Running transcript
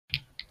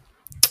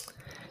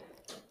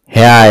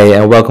Hi,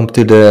 and welcome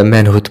to the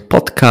Manhood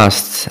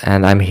podcast.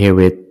 And I'm here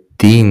with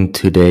Dean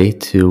today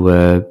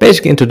to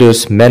basically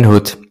introduce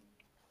manhood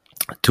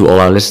to all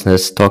our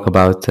listeners, talk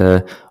about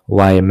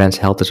why men's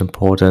health is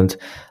important, a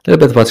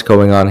little bit what's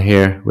going on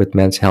here with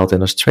men's health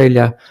in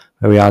Australia,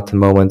 where we are at the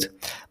moment.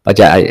 But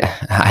yeah,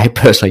 I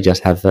personally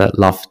just have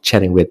love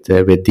chatting with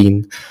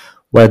Dean,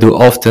 what I do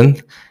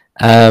often.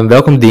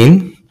 Welcome,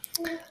 Dean.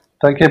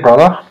 Thank you,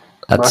 brother.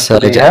 Nice Let's to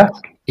be here.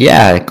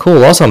 yeah,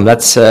 cool, awesome.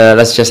 Let's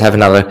just have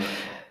another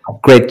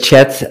great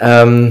chat.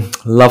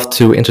 Love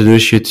to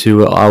introduce you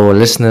to our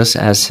listeners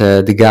as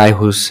the guy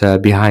who's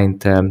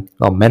behind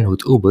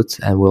Manhood Ubud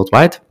and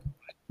worldwide.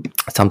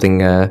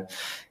 Something, I'm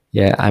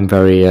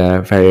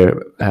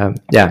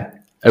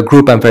a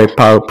group I'm very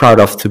proud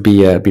of to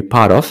be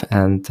part of.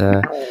 And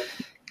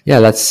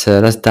let's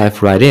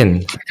dive right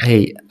in.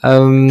 Hey,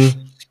 can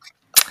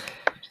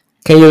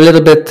you a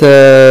little bit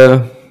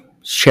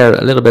share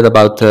a little bit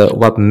about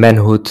what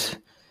manhood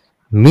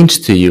means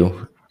to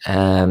you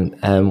and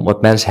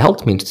what men's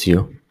health means to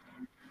you?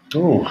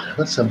 Oh,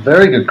 that's a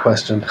very good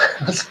question.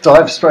 Let's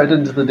dive straight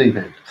into the deep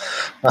end.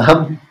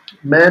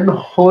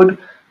 Manhood.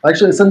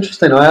 Actually, it's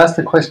interesting. I asked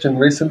a question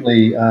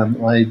recently.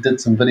 I did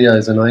some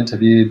videos and I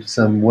interviewed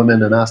some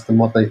women and asked them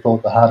what they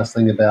thought the hardest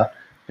thing about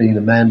being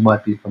a man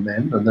might be for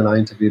men. And then I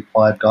interviewed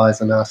 5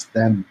 guys and asked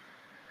them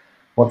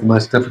what the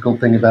most difficult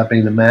thing about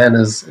being a man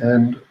is.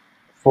 And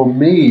for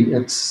me,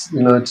 it's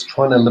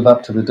trying to live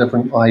up to the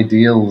different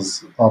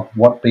ideals of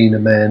what being a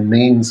man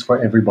means for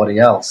everybody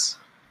else.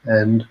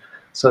 And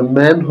so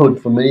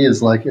manhood for me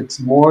is like, it's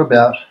more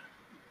about,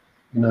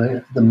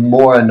 the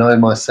more I know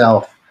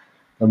myself,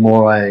 the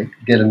more I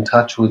get in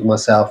touch with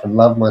myself and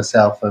love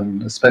myself,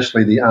 and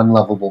especially the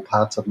unlovable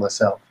parts of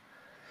myself,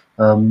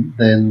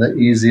 then the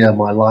easier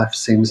my life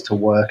seems to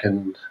work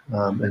and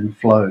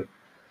flow.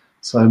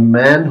 So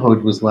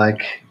manhood was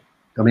like,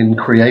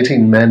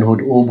 creating Manhood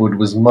Ubud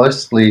was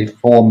mostly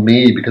for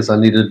me because I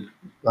needed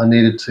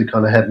to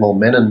kind of have more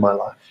men in my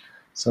life.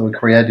 So we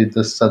created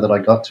this so that I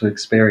got to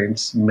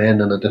experience men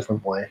in a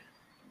different way.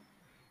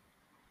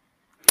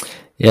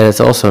 Yeah, that's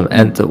awesome.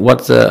 And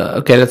what?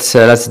 Okay,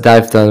 let's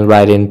dive then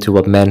right into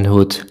what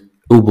Manhood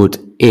Ubud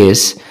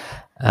is.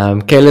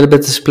 Can you a little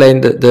bit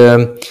explain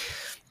the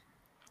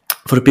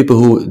for the people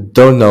who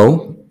don't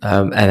know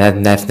and have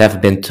never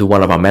been to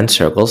one of our men's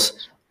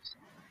circles?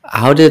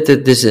 How did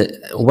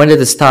when did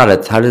it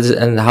started? How did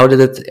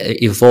it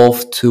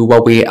evolve to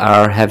what we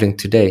are having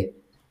today?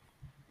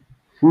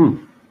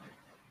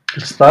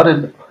 It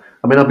started.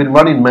 I've been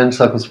running men's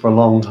circles for a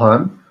long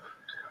time,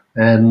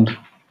 and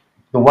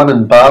the one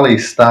in Bali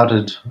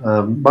started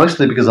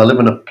mostly because I live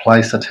in a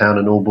town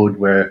in Ubud,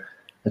 where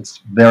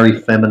it's very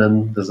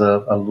feminine. There's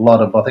a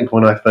lot of, I think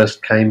when I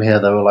first came here,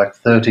 there were like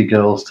 30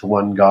 girls to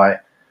one guy.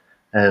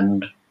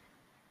 And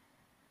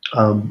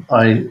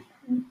I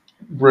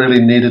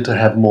really needed to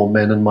have more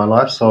men in my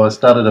life. So I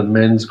started a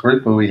men's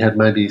group where we had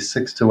maybe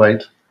 6 to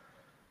 8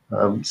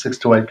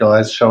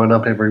 guys showing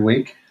up every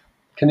week.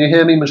 Can you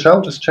hear me,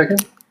 Michel? Just checking.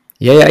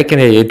 Yeah, I can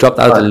hear you. It dropped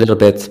out a Right. little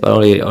bit, but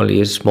only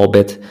a small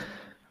bit.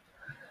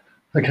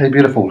 Okay,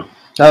 beautiful.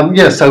 So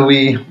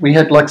we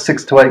had like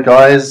 6 to 8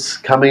 guys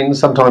coming.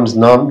 Sometimes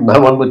no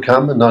one would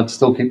come, and I'd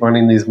still keep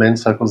running these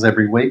men's circles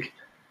every week.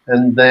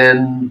 And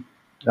then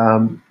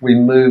we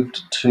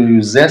moved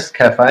to Zest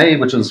Cafe,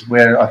 which is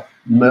where I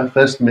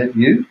first met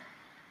you.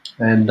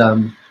 And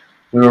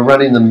we were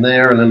running them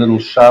there in a little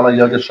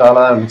yoga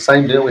shala, and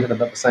same deal, we had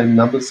about the same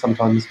numbers,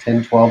 sometimes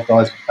 10, 12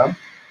 guys would come.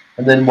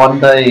 And then one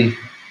day,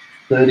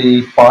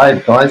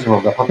 35 guys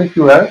rolled up. I think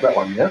you were at that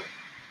one, yeah?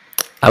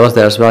 I was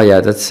there as well.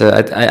 Yeah, that's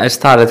I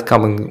started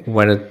coming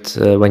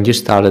when you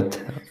started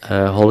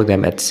holding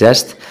them at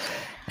Zest,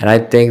 and I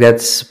think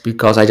that's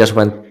because I just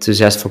went to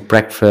Zest for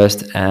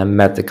breakfast and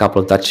met a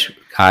couple of Dutch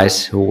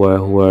guys who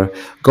were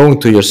going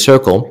to your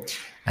circle,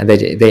 and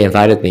they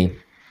invited me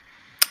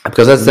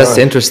because that's the Nice.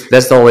 interest.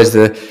 That's always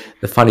the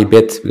funny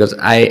bit because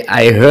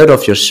I heard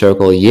of your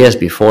circle years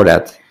before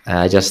that.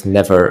 I just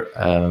never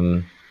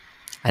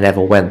I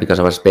never went because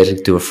I was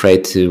basically too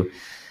afraid to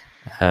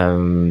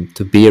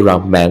be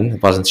around men.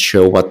 Wasn't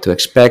sure what to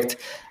expect.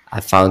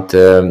 I found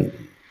I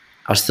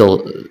was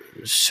still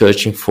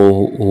searching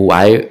for who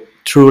I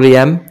truly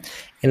am,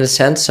 in a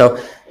sense. So,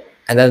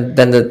 and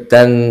then it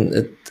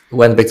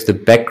went back to the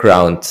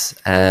background.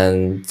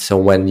 And so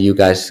when you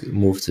guys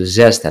moved to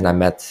Zest, and I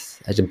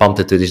just bumped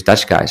into these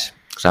Dutch guys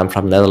because I'm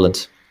from the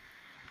Netherlands,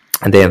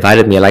 and they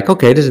invited me. Like,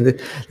 okay, this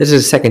is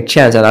a second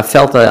chance, and I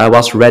felt that I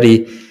was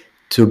ready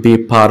to be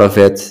part of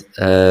it,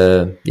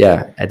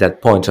 at that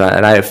point.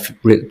 And I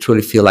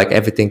truly feel like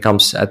everything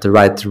comes at the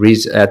at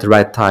the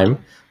right time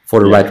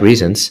for the Yeah. right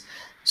reasons.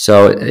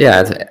 So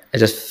yeah, I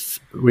just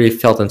really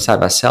felt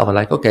inside myself and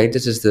like, okay,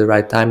 this is the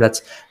right time.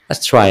 Let's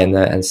try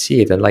and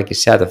see it. And like you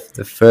said,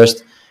 the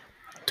first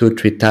 2 or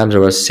 3 times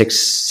there were six,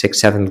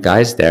 7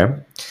 guys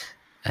there,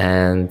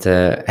 and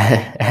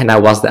and I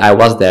was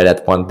there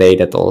that one day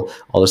that all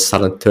of a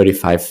sudden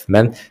 35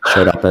 men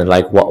showed up and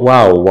like,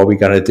 wow, what are we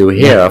gonna do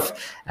here?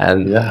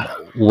 And Yeah.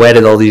 where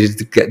did all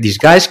these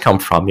guys come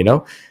from?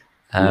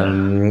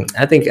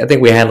 I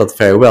think we handled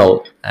very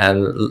well, and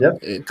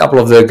Yep. a couple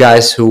of the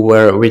guys who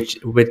were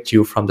with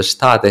you from the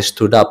start, they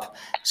stood up,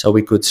 so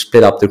we could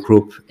split up the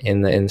group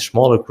in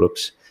smaller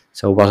groups,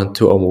 so it wasn't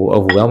too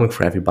overwhelming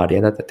for everybody,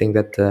 and I think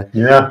that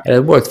Yeah.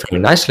 it worked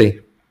very nicely.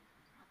 It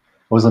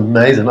was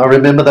amazing. I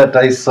remember that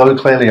day so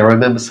clearly. I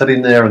remember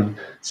sitting there and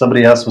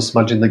somebody else was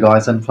smudging the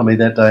guys in for me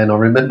that day, and I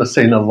remember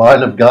seeing a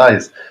line of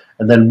guys,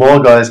 and then more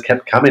guys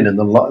kept coming, and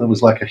there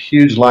was like a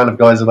huge line of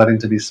guys waiting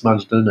to be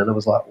smudged in, and it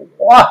was like,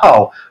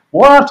 wow,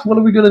 what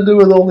are we going to do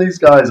with all these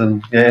guys?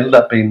 And yeah, it ended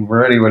up being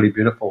really, really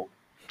beautiful.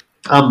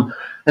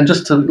 And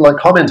just to like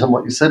comment on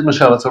what you said,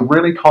 Michelle, it's a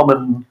really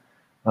common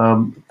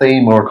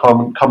theme or a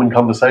common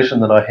conversation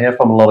that I hear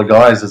from a lot of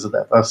guys is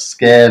that they're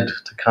scared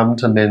to come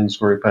to men's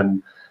group,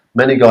 and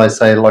many guys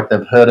say like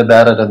they've heard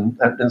about it,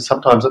 and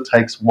sometimes it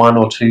takes 1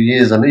 or 2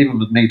 years, and even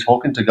with me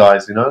talking to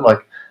guys,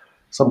 like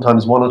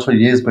sometimes 1 or 2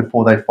 years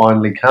before they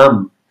finally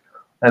come.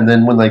 And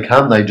then when they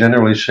come, they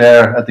generally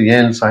share at the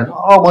end saying,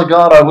 "Oh my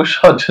God, I wish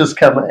I'd just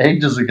come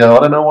ages ago. I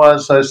don't know why I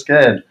was so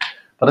scared."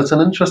 But it's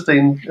an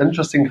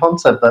interesting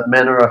concept that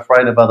men are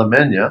afraid of other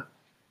men. Yeah.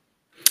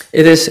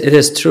 It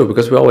is true,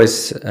 because we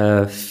always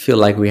feel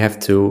like we have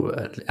to.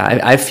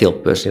 I feel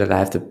personally that I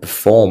have to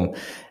perform.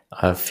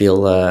 I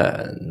feel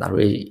not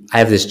really. I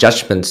have these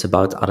judgments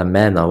about other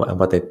men and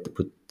what they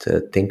would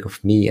think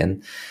of me,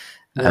 and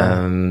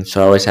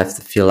so I always have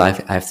to feel I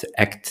have to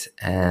act.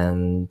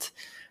 And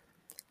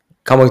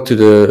coming to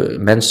the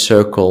men's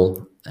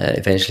circle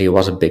eventually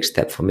was a big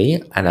step for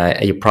me. And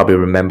you probably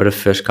remember the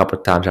first couple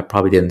of times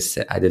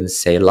I didn't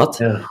say a lot.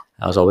 Yeah.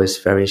 I was always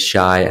very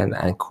shy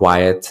and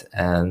quiet,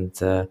 and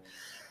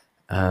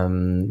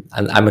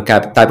I'm a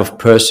type of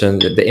person,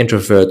 the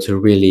introvert, who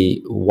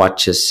really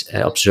watches,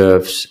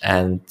 observes,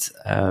 and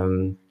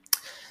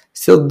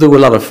still do a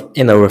lot of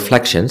inner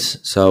reflections.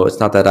 So it's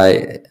not that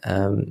I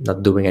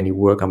not doing any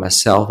work on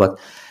myself, but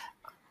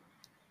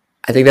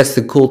I think that's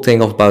the cool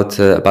thing about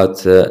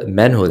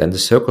Manhood and the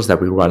circles that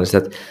we run, is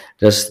that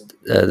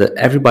that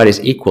everybody is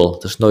equal.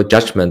 There's no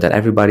judgment, and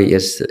everybody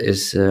is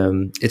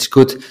it's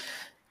good.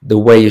 The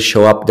way you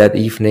show up that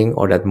evening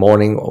or that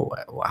morning, or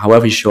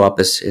however you show up,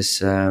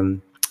 is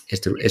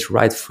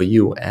right for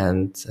you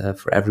and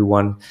for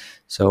everyone.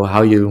 So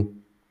how you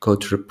go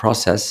through the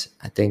process,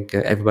 I think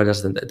everybody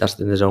does it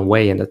in his own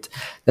way, and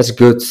that's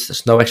good.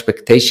 There's no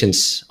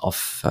expectations of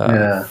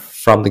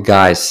from the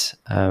guys.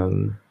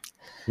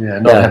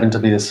 Not having to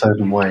be a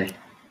certain way.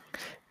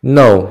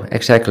 No,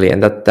 exactly,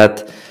 and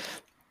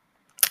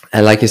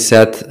and like you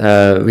said,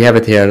 we have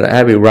it here.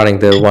 We're running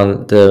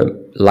the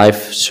live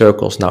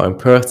circles now in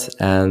Perth,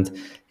 and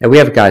we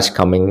have guys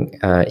coming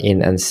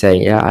in and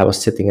saying, "Yeah, I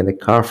was sitting in the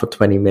car for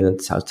 20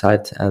 minutes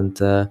outside,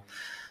 and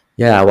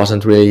I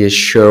wasn't really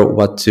sure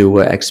what to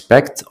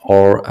expect."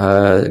 Or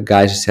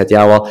guys who said,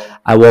 "Yeah, well,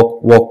 I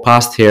walked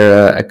past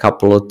here a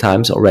couple of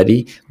times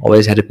already.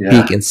 Always had a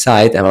peek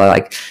inside, and I'm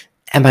like,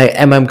 am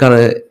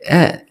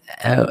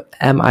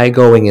I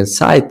going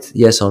inside?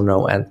 Yes or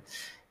no?" And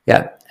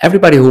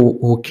everybody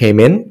who came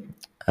in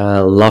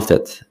loved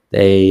it.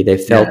 They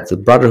felt the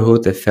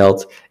brotherhood. They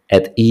felt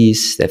at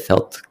ease. They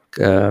felt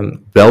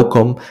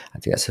welcome. I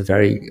think that's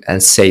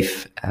and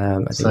safe. I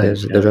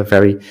think those are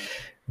very,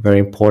 very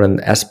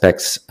important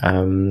aspects.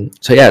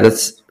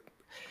 That's.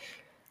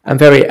 I'm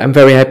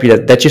very happy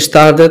that you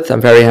started.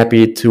 I'm very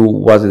happy to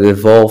what it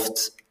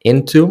evolved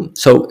into.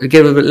 So to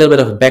give a little bit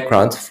of a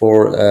background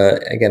for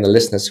again the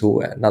listeners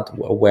who are not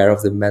aware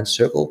of the men's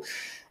circle.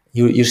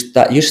 You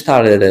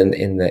started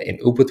in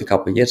Ubud a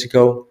couple of years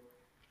ago.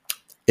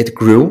 It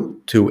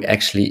grew to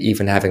actually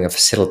even having a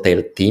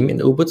facilitated team in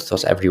Ubud. It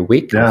was every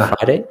week on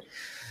Friday.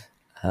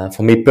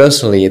 For me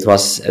personally,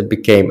 it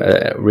became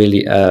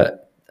really a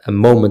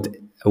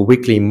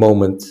weekly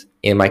moment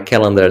in my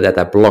calendar that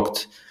I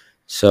blocked,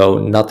 so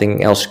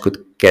nothing else could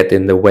get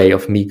in the way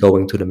of me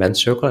going to the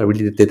men's circle. I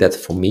really did that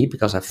for me,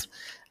 because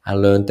I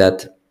learned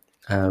that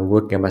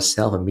working on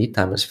myself and me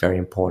time is very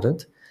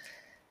important.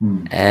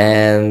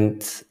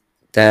 And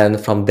then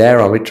from there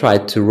on, we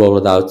tried to roll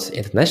it out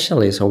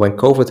internationally. So when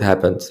COVID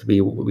happened,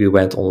 we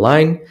went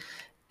online.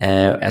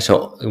 And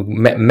so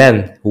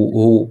men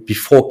who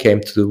before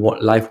came to the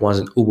live ones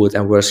in Ubud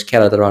and were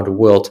scattered around the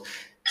world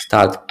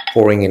started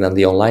pouring in on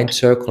the online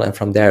circle. And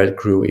from there, it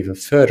grew even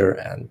further.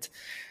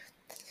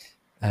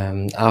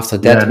 And after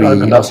that,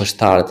 we also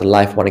started the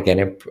live one again.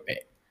 And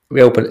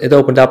it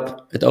opened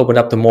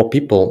up to more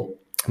people.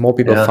 More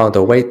people found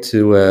their way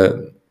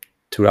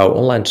to our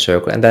online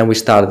circle, and then we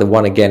started the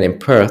one again in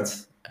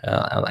Perth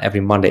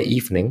every Monday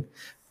evening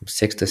from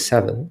 6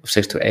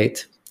 to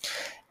 8,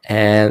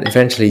 and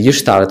eventually you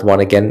started one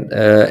again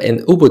in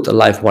Ubud, a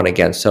live one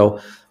again.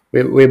 So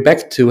we're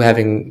back to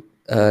having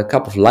a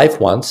couple of live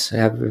ones.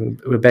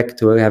 We're back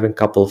to having a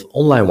couple of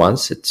online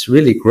ones. It's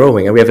really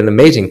growing, and we have an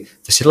amazing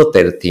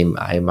facilitator team,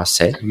 I must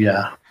say.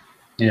 Yeah,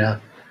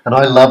 and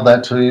I love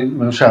that too,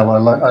 Michel.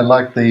 I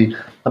like the.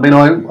 I mean,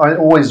 I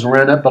always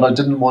ran it, but I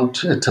didn't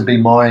want it to be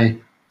my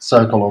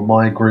circle or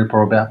my group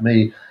or about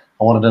me.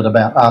 I wanted it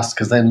about us,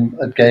 because then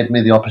it gave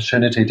me the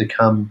opportunity to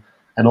come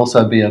and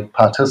also be a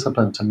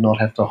participant and not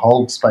have to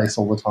hold space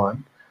all the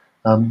time.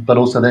 But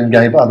also then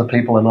gave other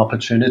people an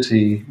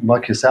opportunity,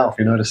 like yourself,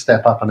 to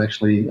step up and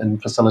actually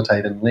and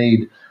facilitate and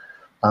lead.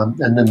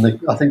 And then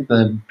I think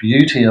the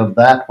beauty of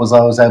that was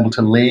I was able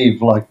to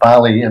leave like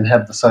Bali and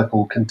have the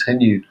circle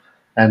continued,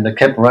 and it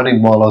kept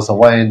running while I was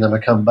away, and then I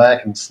come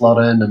back and slot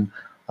in, and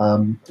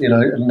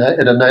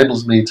it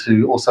enables me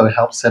to also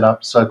help set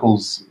up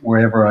circles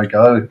wherever I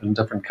go in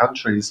different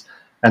countries,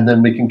 and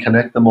then we can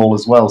connect them all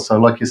as well. So,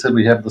 like you said,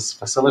 we have this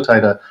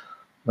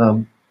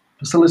um,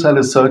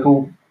 facilitator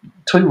circle.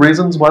 Two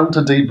reasons: one,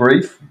 to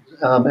debrief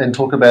and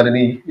talk about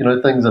any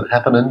things that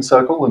happen in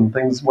circle and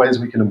ways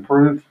we can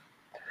improve,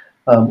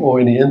 or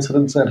any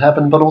incidents that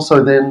happen, but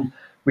also then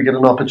we get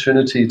an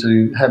opportunity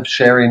to have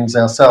sharings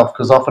ourselves,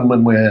 because often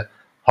when we're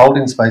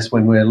holding space,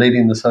 when we're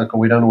leading the circle,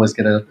 we don't always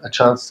get a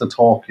chance to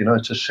talk,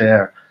 to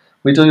share.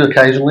 We do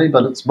occasionally,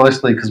 but it's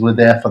mostly because we're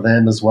there for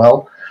them as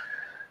well.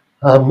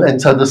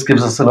 And so this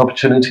gives us an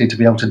opportunity to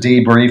be able to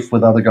debrief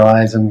with other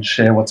guys and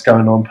share what's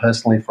going on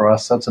personally for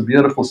us. So it's a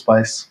beautiful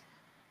space.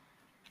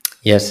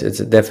 Yes, it's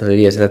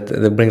definitely is.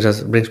 That brings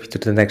me to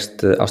the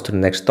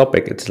next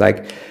topic. It's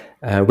like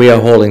we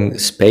are holding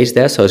space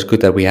there, so it's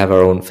good that we have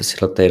our own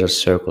facilitator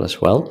circle as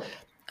well.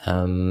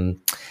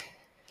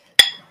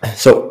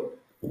 So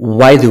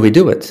why do we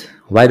do it?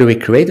 Why do we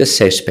create a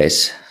safe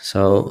space?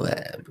 So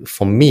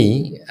for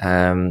me,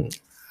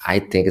 I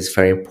think it's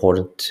very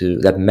important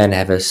that men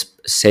have a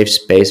safe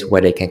space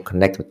where they can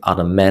connect with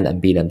other men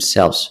and be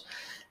themselves.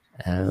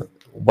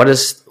 What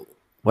is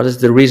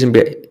the reason?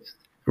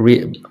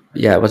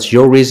 What's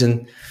your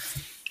reason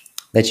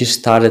that you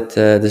started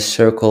the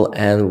circle,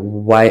 and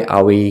why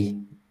are we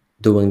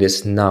doing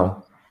this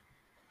now?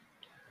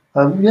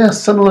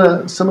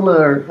 Similar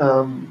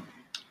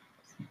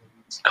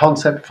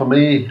concept for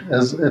me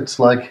is it's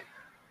like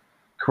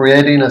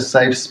creating a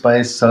safe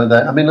space, so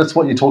that, I mean, that's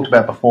what you talked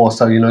about before.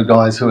 So,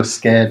 guys who are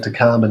scared to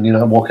come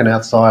and, walking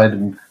outside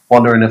and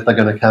wondering if they're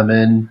going to come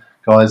in,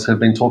 guys who've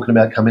been talking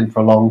about coming for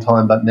a long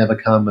time but never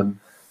come.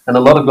 And a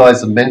lot of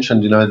guys have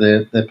mentioned,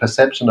 their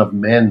perception of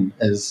men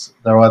is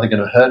they're either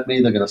going to hurt me,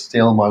 they're going to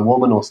steal my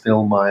woman or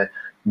steal my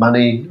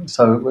money.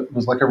 So it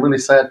was like a really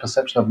sad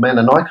perception of men.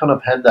 And I kind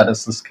of had that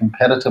as this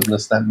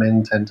competitiveness that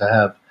men tend to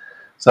have.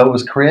 So it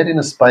was creating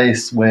a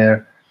space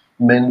where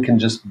men can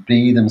just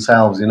be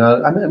themselves,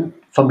 I mean,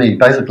 for me,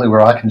 basically,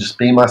 where I can just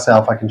be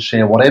myself, I can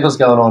share whatever's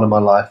going on in my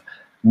life,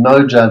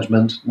 no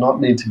judgment, not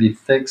need to be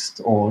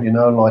fixed or,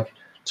 like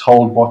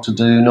told what to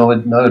do, no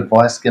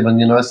advice given,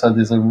 so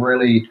there's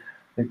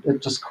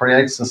it just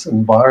creates this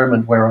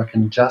environment where I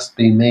can just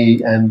be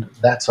me, and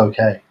that's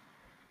okay.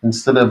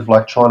 Instead of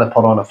like trying to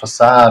put on a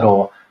facade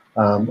or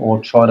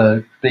try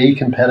to be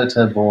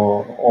competitive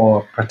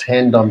or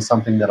pretend I'm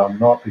something that I'm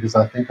not, because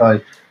I think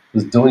I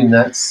was doing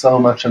that so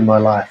much in my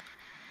life.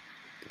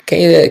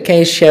 Can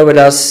you share with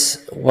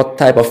us what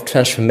type of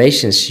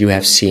transformations you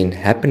have seen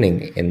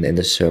happening in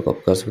the circle?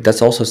 Because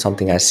that's also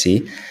something I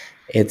see.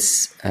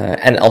 It's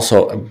and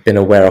also been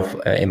aware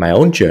of in my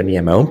own journey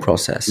and my own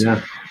process.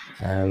 Yeah.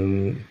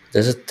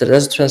 There's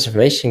a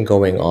transformation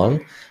going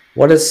on.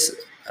 What is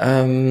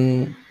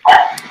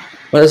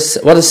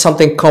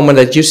something common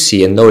that you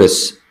see and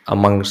notice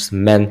amongst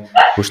men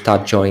who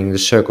start joining the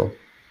circle?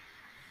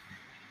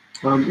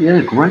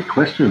 Great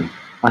question.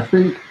 I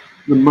think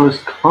the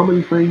most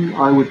common thing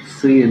I would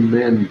see in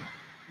men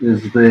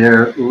is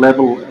their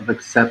level of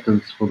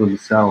acceptance for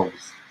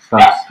themselves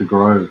starts to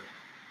grow.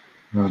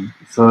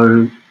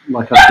 So,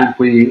 like, I think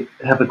we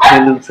have a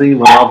tendency,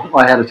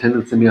 I had a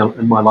tendency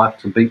in my life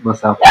to beat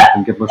myself up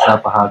and give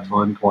myself a hard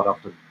time quite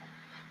often,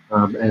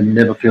 and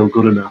never feel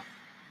good enough.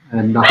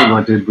 And nothing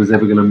I did was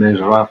ever going to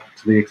measure up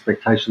to the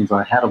expectations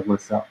I had of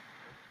myself.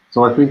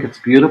 So I think it's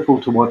beautiful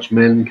to watch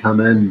men come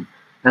in,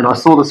 and I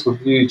saw this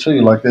with you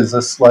too. Like there's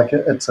this, like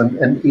it's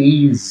an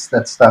ease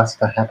that starts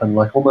to happen,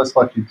 like almost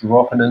like you're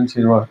dropping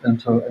into your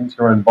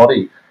own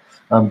body,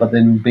 but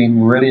then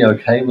being really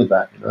okay with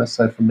that.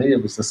 So for me,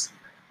 it was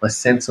my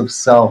sense of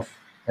self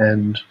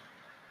and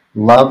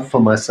love for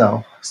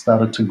myself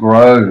started to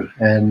grow,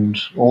 and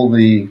all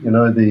the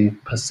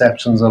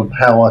perceptions of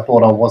how I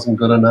thought I wasn't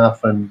good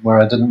enough and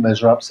where I didn't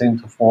measure up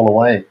seemed to fall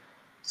away.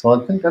 So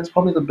I think that's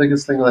probably the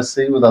biggest thing I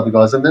see with other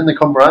guys, and then the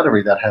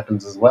camaraderie that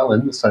happens as well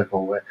in the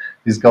circle, where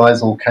these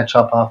guys all catch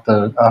up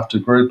after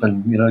group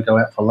and go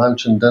out for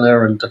lunch and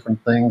dinner and different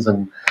things,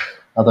 and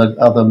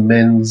other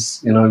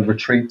men's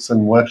retreats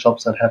and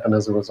workshops that happen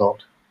as a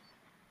result.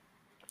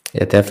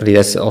 Yeah, definitely.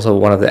 That's also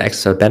one of the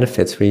extra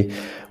benefits. We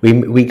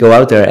go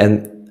out there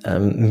and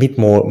meet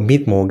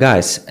more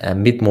guys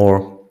and meet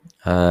more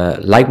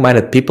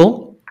like-minded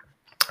people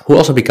who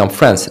also become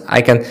friends.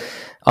 I can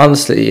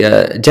honestly,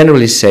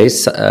 generally say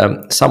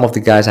some of the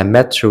guys I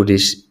met through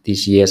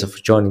these years of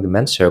joining the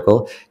men's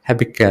circle have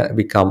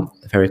become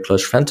very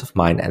close friends of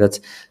mine, and that's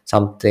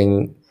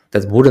something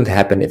that wouldn't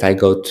happen if I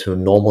go to a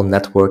normal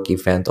network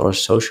event or a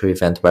social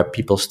event where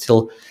people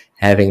still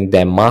having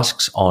their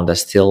masks on, they're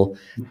still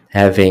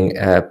having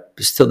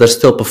they're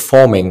still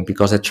performing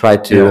because they try Yeah.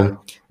 to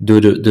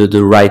do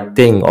the right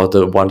thing, or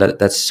the one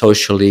that's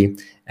socially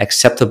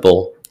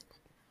acceptable.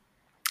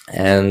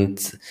 And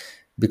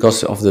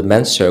because of the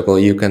men's circle,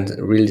 you can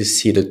really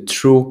see the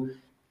true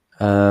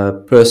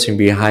person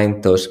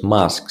behind those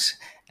masks.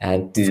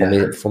 And for Yeah.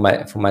 me,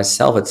 for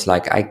myself, it's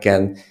like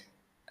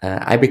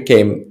I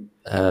became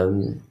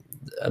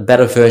a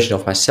better version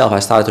of myself. I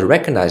started to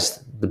recognize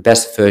the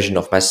best version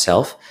of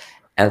myself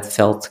and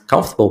felt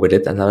comfortable with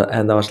it. And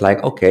I was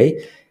like,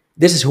 okay,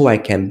 this is who I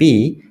can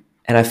be.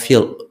 And I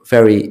feel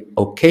very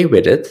okay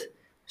with it.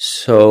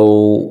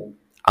 So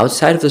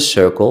outside of the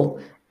circle,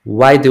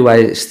 why do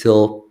I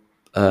still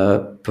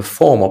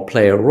perform or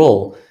play a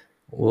role?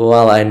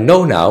 Well, I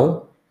know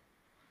now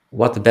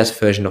what the best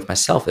version of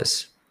myself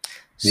is.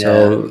 Yeah.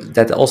 So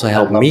that also I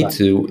helped love me that.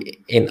 to,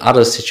 in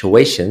other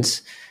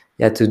situations,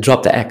 yeah, to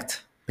drop the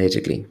act,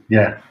 basically.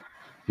 Yeah.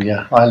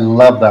 Yeah, I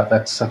love that.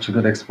 That's such a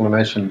good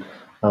explanation.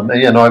 And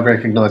yeah, and I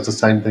recognize the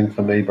same thing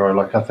for me, bro.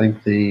 Like, I think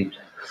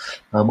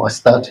I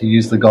start to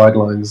use the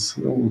guidelines.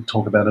 We'll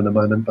talk about in a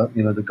moment, but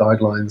the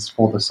guidelines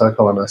for the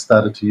circle, and I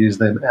started to use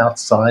them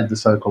outside the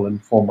circle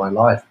and for my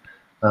life.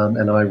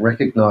 And I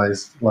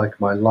recognized like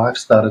my life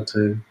started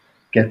to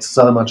get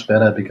so much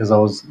better because I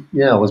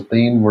was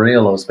being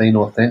real. I was being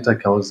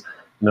authentic. I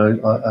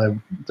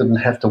didn't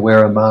have to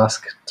wear a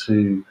mask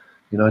to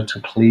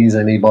please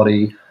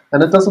anybody.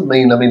 And it doesn't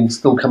mean,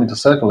 still coming to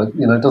circle,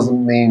 it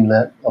doesn't mean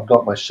that I've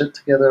got my shit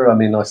together.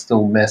 I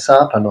still mess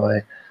up and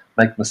I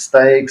make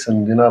mistakes,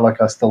 and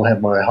like I still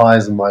have my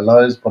highs and my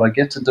lows, but I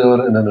get to do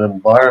it in an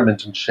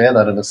environment and share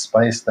that in a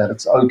space that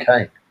it's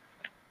okay.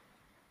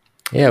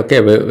 Yeah,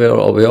 okay,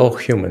 we're all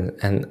human,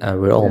 and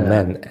we're all Yeah.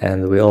 men,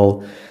 and we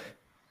all,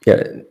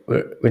 yeah,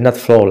 we're not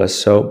flawless.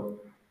 So,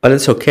 but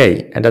it's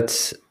okay, and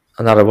that's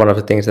another one of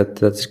the things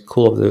that's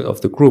cool of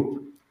the group.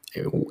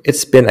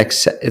 It's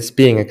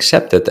being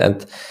accepted,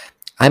 and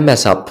I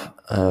mess up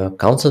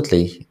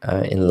constantly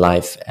in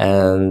life,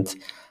 and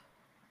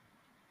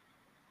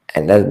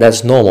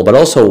that's normal. But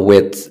also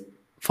with,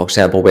 for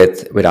example,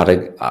 with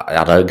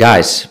other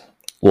guys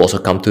who also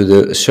come to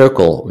the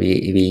circle,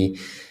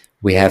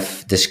 we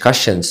have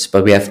discussions,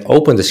 but we have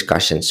open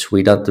discussions.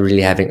 We're not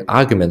really having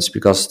arguments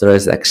because there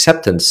is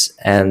acceptance,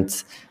 and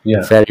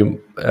Yeah.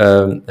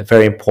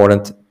 very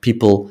important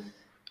people.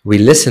 We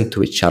listen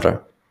to each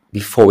other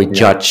before we Yeah.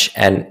 judge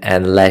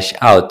and lash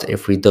out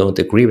if we don't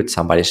agree with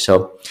somebody. So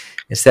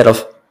instead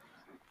of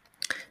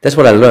that's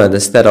what I learned.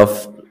 Instead of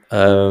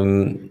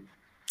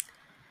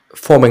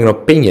forming an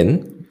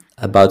opinion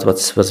about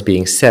what's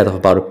being said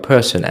about a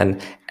person and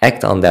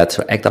act on that,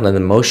 or act on an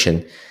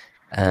emotion,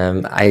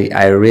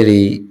 I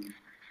really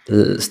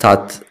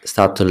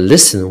start to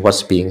listen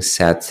what's being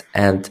said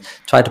and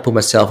try to put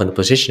myself in the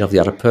position of the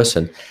other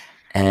person.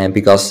 And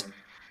because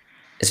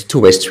it's a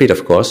two-way street,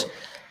 of course,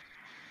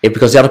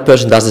 because the other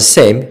person does the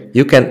same,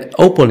 you can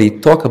openly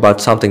talk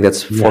about something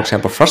that's, for Yeah.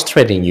 example,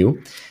 frustrating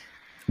you,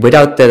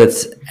 without that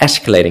it's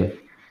escalating.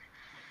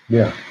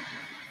 Yeah.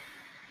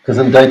 Because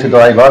in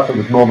day-to-day life, it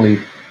would normally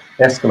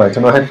escalate.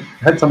 And I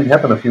had something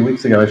happen a few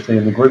weeks ago, actually,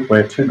 in the group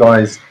where two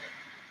guys,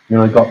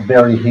 got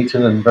very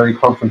heated and very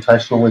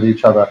confrontational with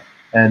each other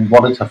and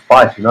wanted to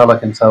fight.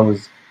 And so it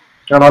was.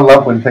 And I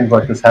love when things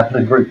like this happen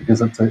in group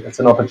because it's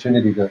an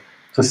opportunity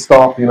to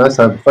stop.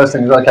 So the first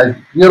thing is, okay,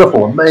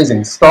 beautiful,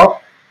 amazing,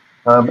 stop.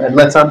 And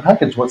let's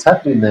unpackage what's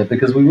happening there,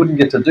 because we wouldn't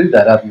get to do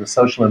that out in the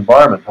social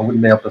environment. I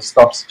wouldn't be able to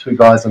stop two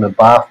guys in a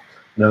bar.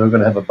 We're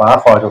going to have a bar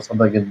fight or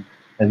something,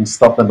 and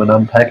stop them and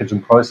unpackage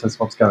and process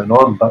what's going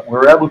on. But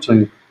we're able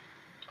to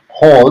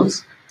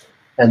pause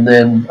and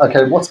then,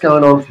 okay, what's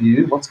going on for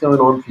you? What's going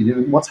on for you?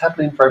 What's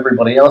happening for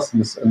everybody else in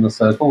the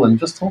circle? And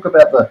just talk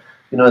about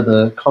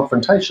the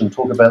confrontation.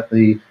 Talk about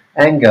the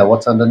anger.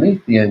 What's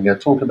underneath the anger?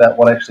 Talk about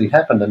what actually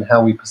happened and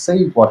how we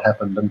perceived what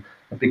happened. And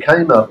it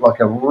became like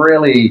a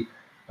really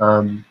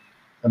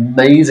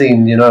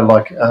amazing,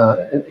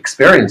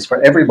 experience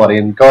for everybody.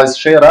 And guys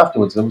shared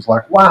afterwards. It was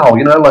like, wow,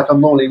 like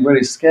I'm normally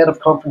really scared of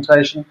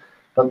confrontation,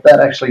 but that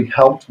actually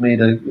helped me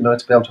to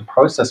be able to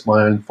process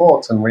my own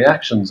thoughts and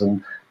reactions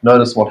and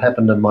notice what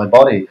happened in my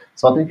body.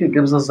 So I think it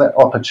gives us that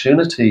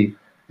opportunity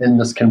in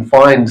this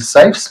confined,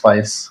 safe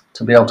space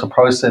to be able to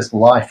process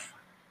life.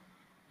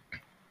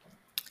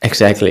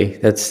 Exactly.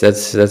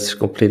 That's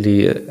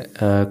completely.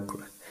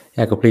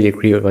 I completely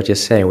agree with what you're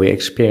saying. We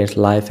experience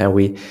life, and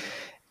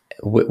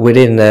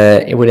within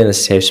a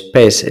safe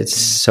space. It's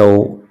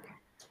so,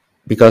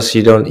 because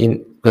you don't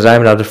because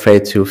I'm not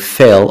afraid to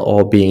fail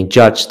or being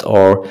judged,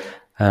 or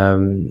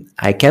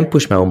I can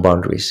push my own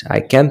boundaries. I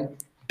can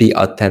be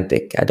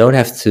authentic. I don't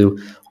have to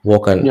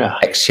walk on Yeah.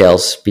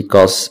 eggshells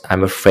because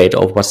I'm afraid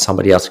of what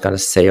somebody else is going to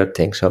say or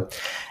think. So,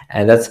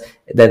 and that's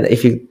then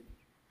if you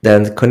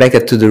then connect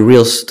it to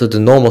the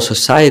normal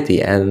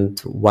society, and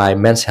why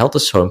men's health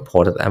is so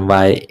important, and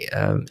why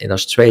in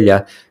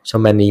Australia so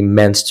many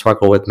men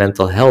struggle with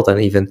mental health, and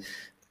even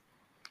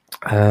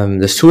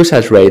the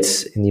suicide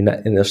rates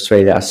in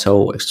Australia are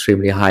so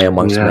extremely high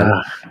amongst Yeah. men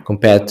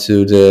compared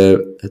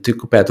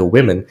to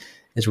women.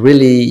 It's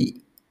really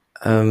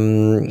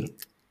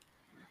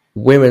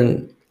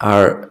women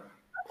are,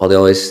 well, they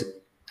always,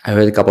 I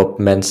heard a couple of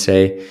men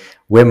say,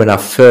 women are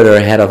further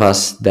ahead of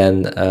us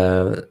than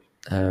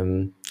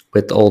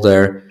with all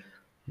their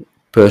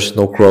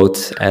personal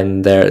growth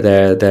and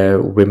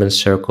their women's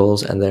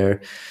circles and And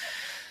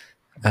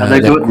they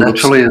their do it groups.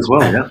 naturally as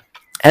well, yeah.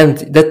 And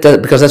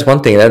that because that's one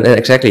thing, and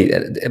exactly,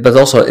 but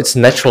also it's a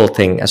natural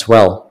thing as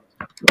well.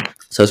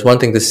 So it's one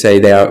thing to say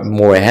they are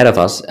more ahead of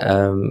us.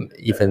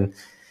 Even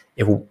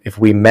if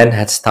we men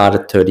had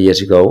started 30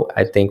 years ago,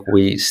 I think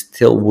we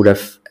still would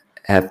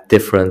have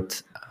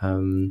different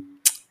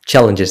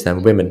challenges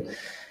than women.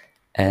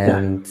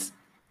 And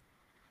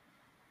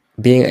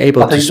being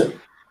able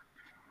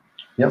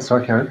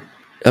sorry, Karen.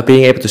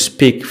 Being able to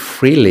speak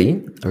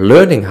freely,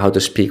 learning how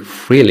to speak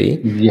freely,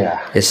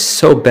 is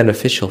so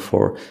beneficial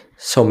for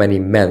so many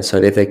men. So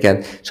if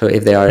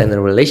they are in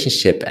a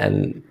relationship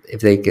and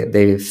if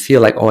they feel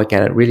like, oh, I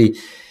can really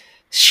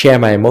share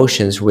my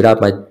emotions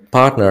without my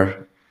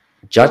partner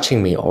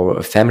judging me, or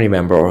a family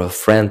member or a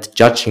friend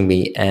judging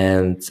me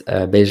and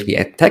basically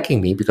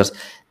attacking me, because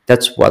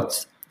that's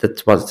what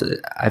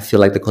I feel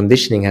like the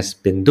conditioning has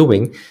been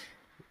doing.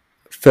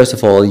 First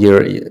of all,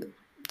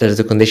 there's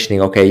the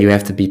conditioning. Okay, you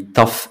have to be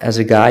tough as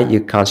a guy.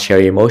 You can't share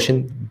your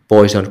emotion.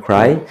 Boys don't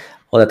cry.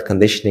 All that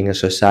conditioning in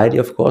society,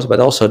 of course. But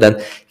also then,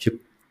 if you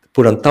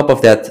put on top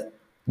of that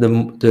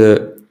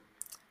the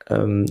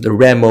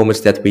rare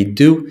moments that we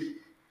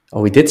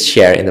did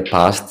share in the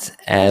past,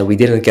 and we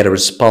didn't get a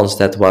response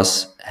that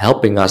was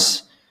helping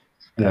us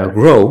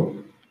grow,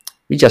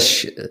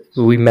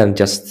 we men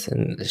just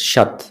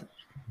shut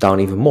down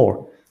even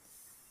more.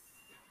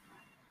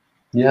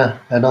 Yeah,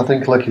 and I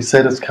think, like you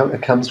said,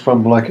 it comes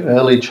from like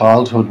early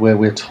childhood where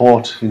we're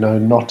taught,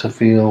 not to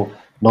feel,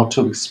 not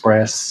to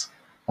express,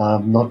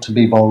 not to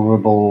be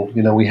vulnerable.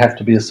 We have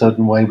to be a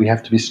certain way. We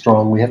have to be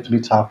strong. We have to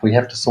be tough. We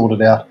have to sort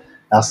it out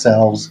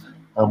ourselves.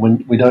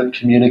 When we don't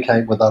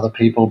communicate with other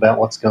people about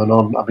what's going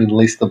on, I mean,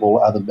 least of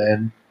all other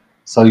men.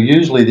 So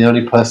usually the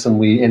only person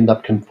we end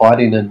up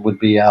confiding in would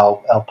be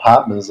our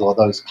partners or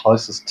those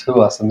closest to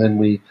us, and then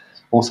we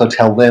also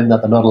tell them that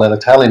they're not allowed to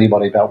tell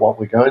anybody about what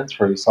we're going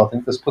through. So I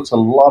think this puts a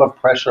lot of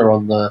pressure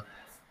on the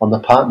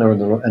partner in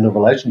the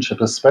relationship,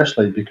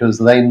 especially because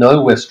they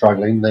know we're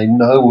struggling, they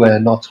know we're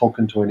not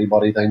talking to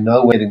anybody, they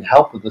know we're getting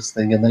help with this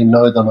thing, and they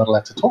know they're not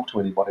allowed to talk to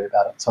anybody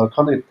about it. So it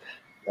kind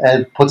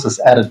of puts this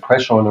added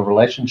pressure on a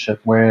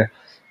relationship where,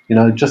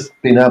 just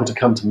being able to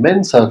come to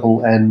men's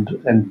circle and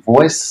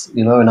voice,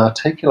 and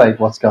articulate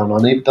what's going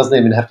on. It doesn't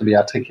even have to be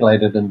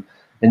articulated in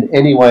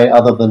any way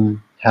other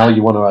than how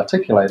you want to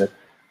articulate it.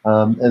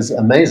 Is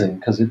amazing,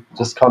 because it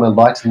just kind of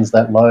lightens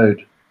that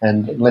load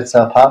and lets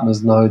our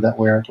partners know that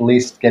we're at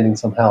least getting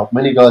some help.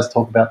 Many guys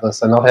talk about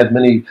this, and I've had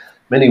many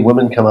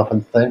women come up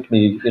and thank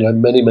me,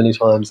 many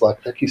times,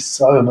 like, thank you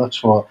so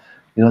much for,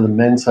 the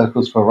men's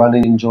circles, for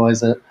running,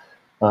 enjoys it.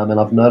 And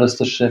I've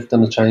noticed a shift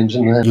and a change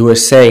in that. You were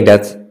saying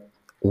that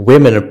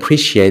women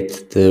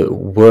appreciate the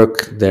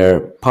work their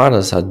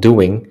partners are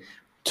doing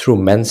through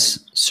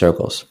men's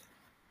circles.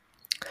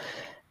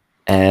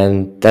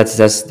 And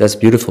that's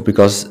beautiful,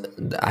 because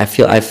I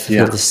feel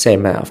the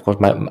same. Of course,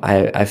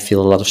 I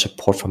feel a lot of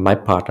support from my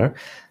partner,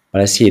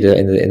 but I see it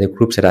in the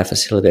groups that I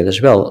facilitate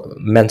as well.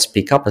 Men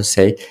speak up and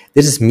say,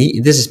 "This is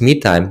me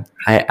time.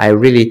 I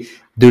really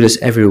do this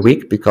every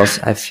week because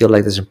I feel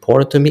like it's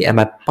important to me," and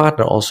my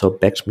partner also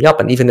backs me up.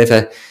 And even if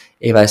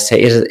I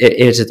say,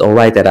 "Is it all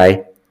right that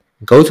I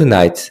go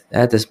tonight?"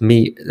 That's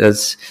me.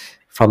 That's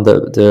from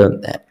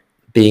the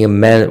being a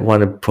man,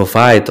 want to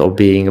provide, or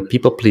being a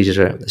people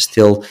pleaser,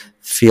 still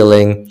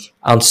feeling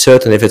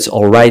uncertain if it's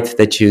all right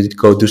that you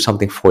go do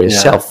something for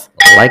yourself,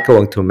 like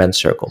going to a men's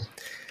circle.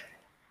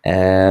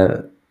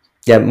 It's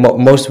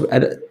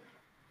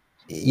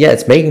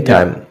making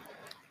time.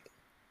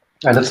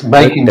 And it's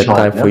making that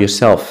time for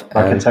yourself.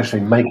 Like, it's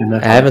actually making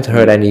that time. I haven't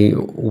heard any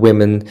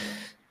women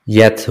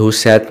yet who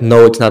said,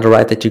 no, it's not all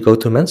right that you go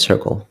to a men's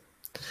circle.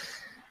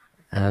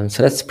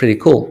 So that's pretty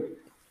cool.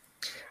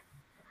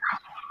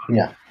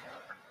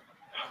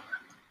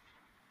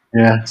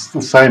 Yeah, it's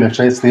the same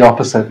actually. It's the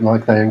opposite.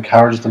 Like, they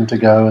encourage them to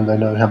go, and they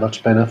know how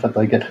much benefit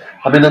they get.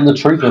 I mean, and the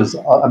truth is,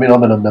 I'm in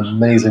an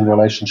amazing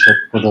relationship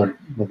with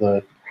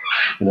a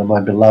my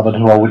beloved,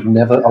 who I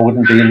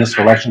wouldn't be in this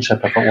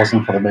relationship if it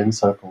wasn't for the men's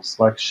circles.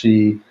 Like,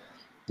 she's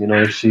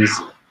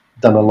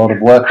done a lot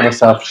of work on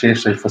herself. She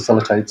actually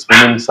facilitates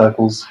women's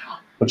circles,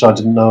 which I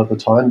didn't know at the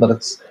time,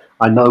 but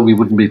I know we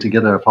wouldn't be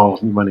together if I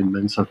wasn't running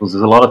men's circles.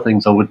 There's a lot of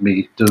things I wouldn't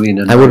be doing,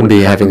 and I wouldn't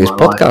be having this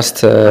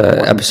podcast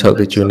episode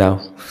with you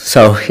now.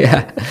 So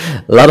a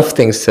lot of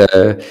things,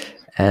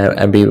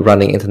 and be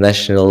running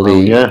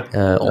internationally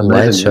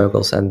online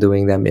circles and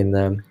doing them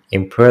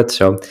in Perth.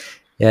 So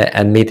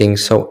and meeting.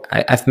 So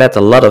I've met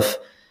a lot of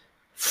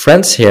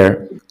friends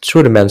here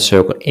through the men's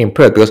circle in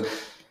Perth, because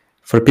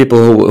for the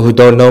people who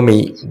don't know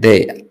me,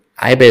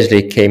 I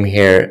basically came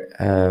here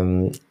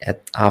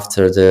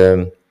after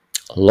the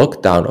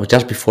lockdown, or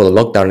just before the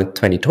lockdown in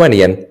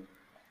 2020, and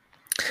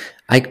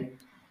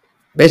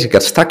basically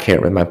got stuck here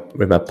with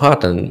my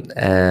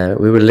partner.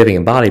 We were living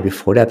in Bali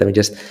before that, and we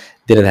just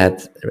didn't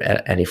have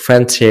any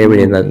friends here. We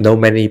didn't know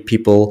many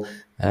people.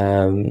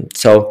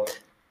 So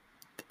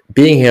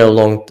being here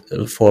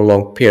for a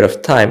long period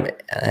of time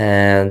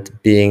and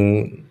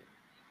being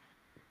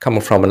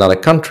coming from another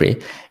country,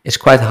 it's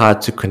quite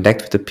hard to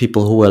connect with the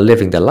people who are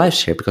living their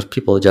lives here, because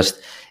people are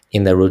just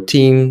in their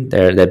routine.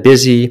 They're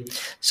busy,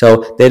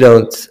 so they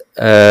don't.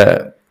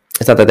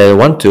 It's not that they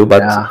want to,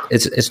 but Yeah,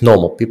 it's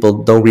normal.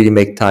 People don't really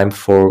make time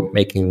for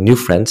making new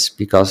friends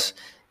because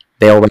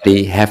they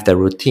already have their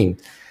routine.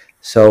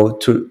 So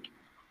to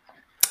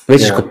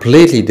which is yeah.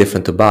 completely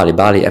different to Bali.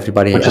 Bali,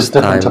 everybody Which is has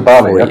different to time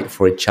Bali. Yep.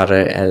 for each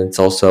other, and it's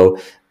also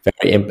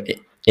very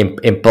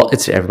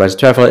it's everybody's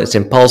traveler. It's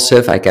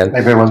impulsive. I can,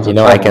 Everyone's a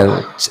I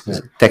traveler. can Yeah,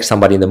 text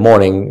somebody in the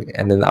morning,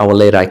 and then an hour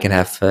later I can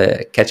have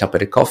catch up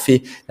with a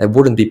coffee. That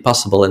wouldn't be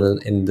possible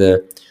in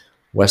the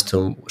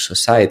Western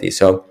society.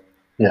 So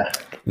yeah,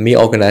 me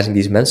organizing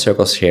these men's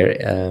circles here,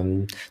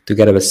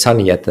 together with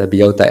Sunny at the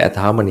Biota at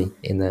Harmony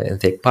in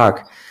Vic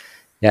Park,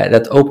 yeah,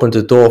 that opened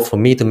the door for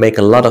me to make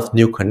a lot of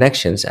new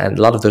connections, and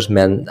a lot of those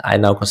men I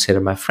now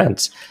consider my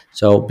friends.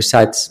 So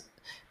besides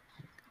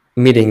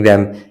meeting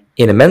them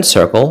in a men's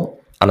circle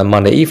on a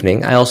Monday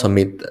evening, I also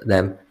meet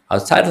them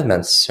outside of the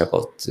men's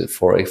circle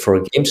for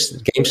a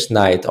games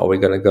night, or we're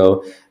gonna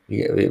go.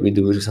 We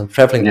do some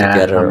traveling yeah.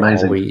 together, or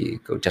Amazing. we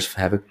go just for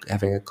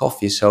having a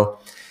coffee. So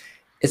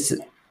it's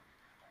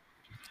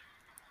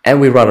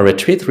and we run a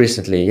retreat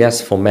recently, yes,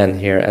 for men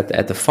here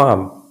at the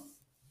farm.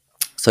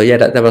 So yeah,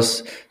 that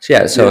was so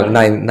Yeah.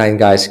 nine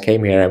guys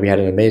came here, and we had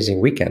an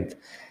amazing weekend.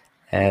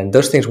 And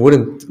those things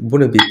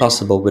wouldn't be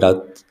possible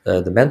without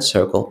the men's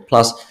circle.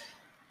 Plus,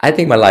 I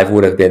think my life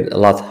would have been a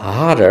lot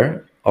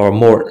harder or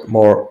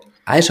more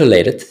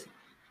isolated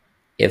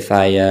if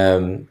I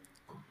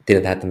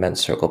didn't have the men's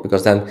circle,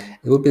 because then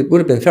it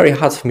would have been very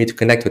hard for me to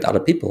connect with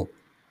other people.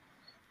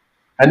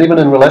 And even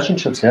in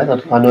relationships, yeah,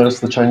 that I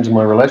noticed the change in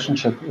my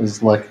relationship is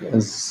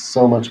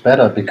so much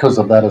better because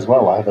of that as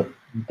well. I have a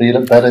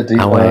better,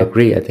 How I deeper,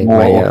 agree. I think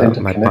more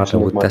authentic my partner connection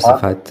with would my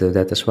partner. testify to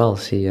that as well.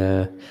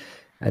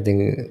 I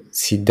think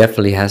she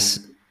definitely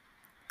has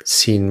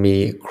seen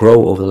me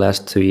grow over the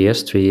last 2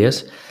 years, 3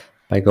 years,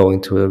 by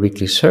going to a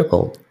weekly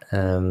circle.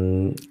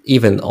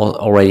 Even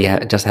already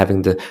just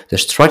having the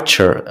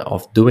structure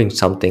of doing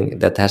something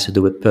that has to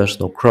do with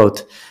personal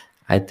growth,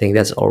 I think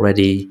that's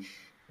already,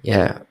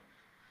 yeah,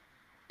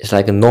 it's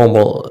like a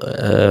normal,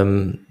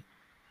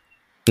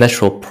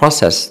 natural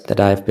process that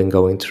I've been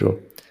going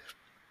through.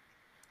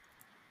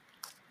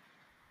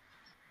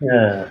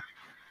 Yeah.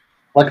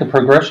 Like a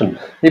progression,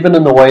 even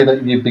in the way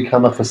that you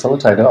become a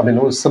facilitator. I mean,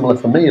 it was similar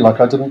for me. Like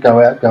I didn't go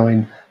out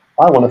going,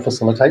 I want to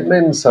facilitate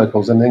men's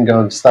circles and then go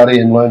and study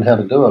and learn how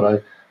to do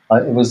it.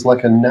 It was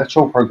like a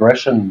natural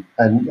progression.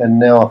 And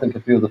now I think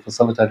a few of the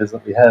facilitators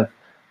that we have,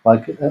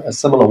 like a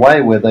similar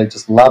way where they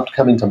just loved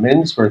coming to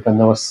men's group and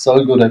they were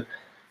so good at,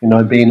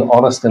 being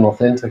honest and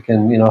authentic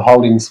and,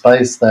 holding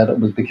space that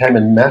it became a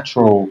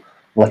natural,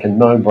 like a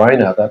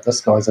no-brainer that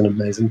this guy's an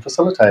amazing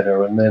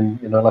facilitator. And then,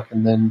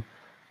 and then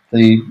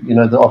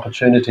the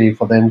opportunity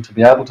for them to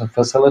be able to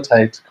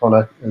facilitate kind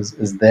of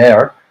is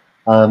there.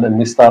 And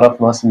we start off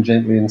nice and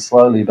gently and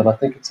slowly, but I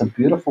think it's a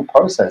beautiful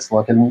process,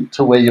 like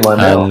to where you are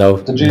now. No,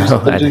 Did you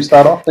no, did you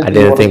start off I thinking you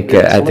didn't wanted to think. be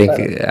a I think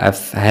facilitator?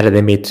 I've had it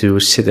in me to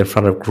sit in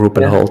front of a group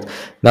and Yeah, hold,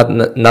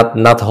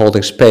 not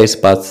holding space,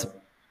 but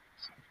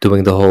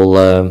doing the whole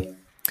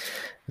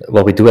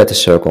what we do at the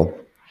circle.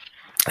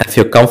 I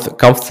feel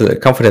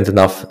confident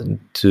enough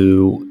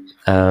to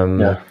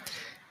yeah.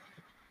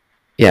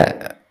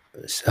 yeah,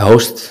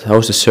 host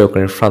a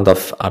circle in front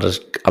of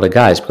other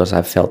guys, because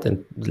I felt a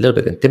little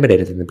bit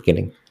intimidated in the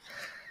beginning.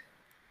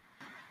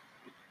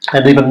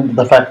 And even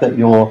the fact that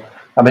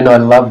I mean, I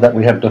love that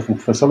we have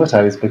different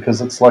facilitators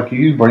because it's like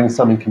you bring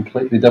something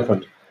completely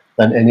different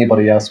than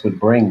anybody else would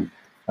bring.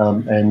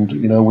 And,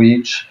 we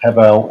each have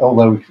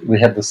although we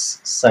have the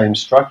same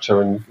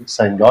structure and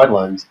same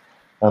guidelines,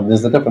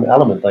 there's a different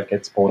element that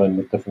gets brought in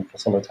with different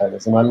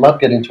facilitators. And I love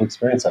getting to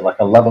experience that. Like,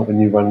 I love it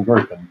when you run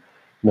group and,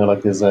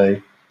 like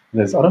I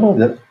don't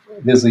know,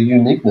 there's a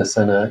uniqueness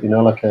and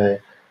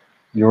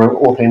your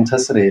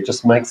authenticity. It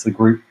just makes the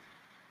group,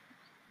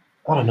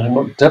 I don't know,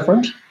 not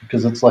different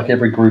because it's like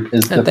every group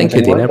is different Thank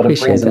you, Dean. anyway, I but it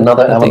appreciate brings that.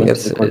 another I think element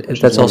to the group, which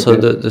is that's really also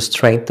beautiful. the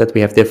strength, that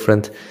we have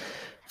different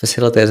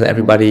facilitators, and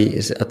everybody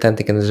is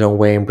authentic in his own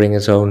way and bring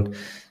his own,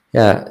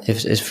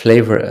 his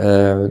flavor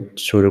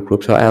through the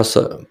group. So I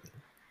also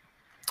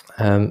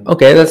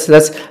okay, let's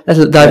dive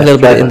a Yeah, little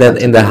bit flavor.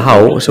 That's a in the beautiful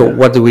how. word. So Yeah,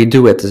 what do we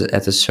do at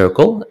the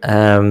circle?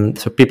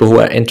 So people who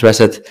are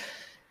interested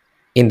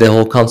in the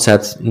whole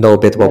concept know a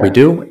bit what we yeah,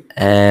 do.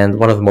 And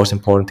one of the most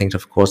important things,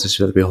 of course, is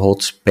that we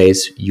hold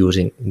space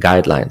using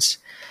guidelines.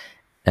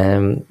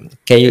 Can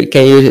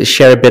you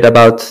share a bit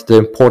about the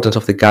importance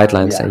of the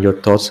guidelines yeah. and your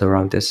thoughts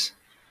around this?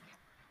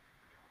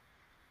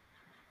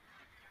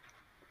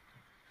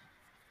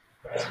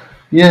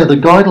 Yeah, the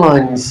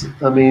guidelines,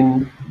 I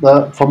mean,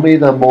 for me,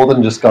 they're more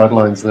than just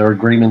guidelines. They're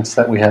agreements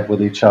that we have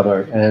with each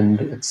other.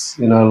 And it's,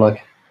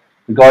 like,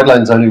 the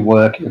guidelines only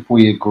work if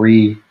we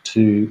agree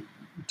to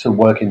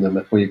working them,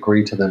 if we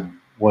agree to them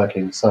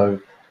working. So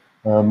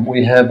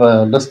we have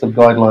a list of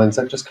guidelines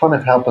that just kind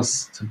of help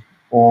us to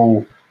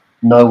all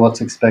know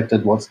what's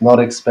expected, what's not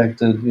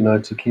expected,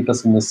 to keep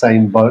us in the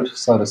same boat,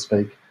 so to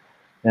speak.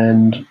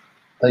 And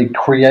they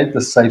create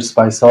this safe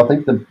space. So I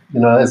think that,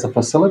 as a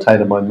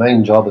facilitator, my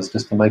main job is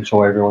just to make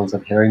sure everyone's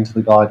adhering to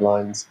the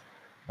guidelines.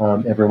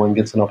 Everyone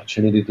gets an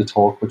opportunity to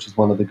talk, which is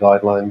one of the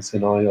guidelines.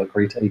 You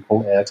agree to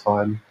equal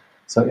airtime.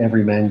 So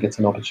every man gets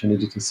an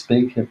opportunity to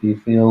speak if he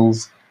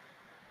feels.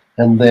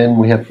 And then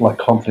we have like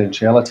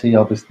confidentiality,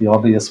 obviously the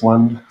obvious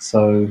one.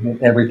 So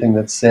everything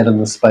that's said in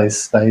the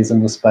space stays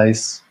in the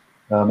space,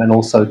 and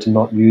also to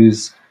not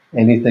use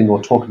anything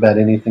or talk about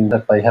anything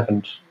that they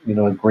haven't,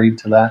 agreed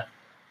to that.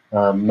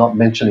 Not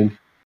mentioning.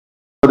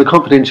 So the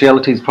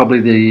confidentiality is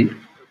probably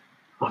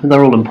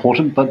they're all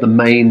important, but the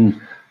main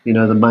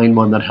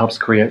one that helps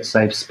create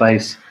safe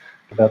space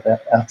about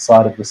that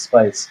outside of the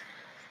space.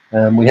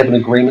 We have an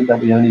agreement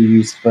that we only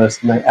use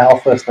our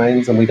first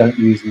names, and we don't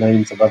use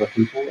names of other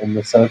people in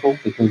the circle,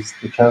 because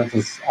the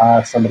chances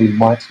are somebody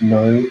might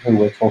know who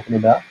we're talking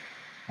about.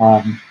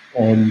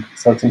 And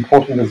so it's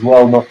important as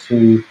well not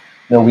to,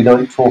 we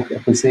don't talk,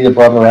 if we see a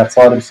brother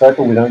outside of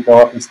circle, we don't go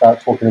up and start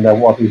talking about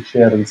what he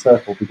shared in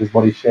circle, because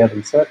what he shared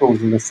in circle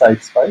is in a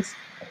safe space,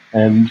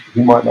 and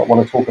he might not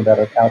want to talk about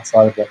it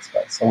outside of that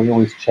space. So we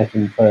always check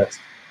in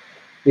first.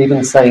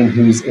 Even saying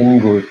who's in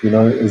group,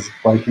 is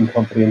breaking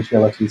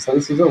confidentiality. So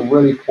this is a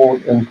really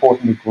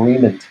important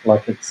agreement.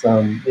 Like it's,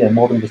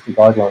 more than just a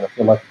guideline. I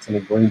feel like it's an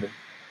agreement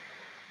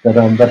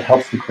that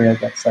helps to create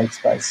that safe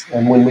space.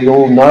 And when we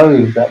all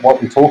know that what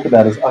we talk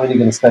about is only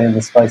going to stay in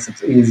the space,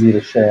 it's easier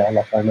to share.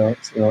 Like I know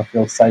it's, I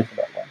feel safer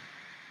that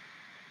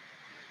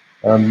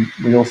way.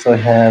 We also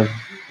have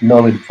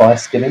no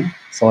advice giving.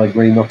 So I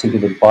agree not to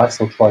give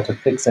advice or try to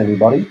fix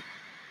anybody.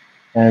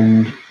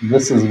 And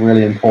this is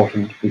really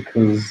important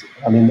because,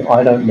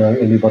 I don't know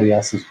anybody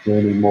else's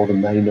journey more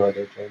than they know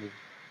their journey.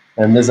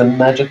 And there's a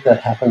magic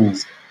that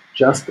happens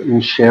just in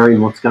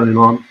sharing what's going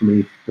on for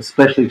me,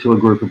 especially to a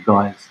group of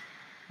guys.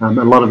 A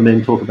lot of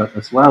men talk about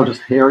this. Wow,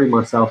 just hearing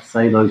myself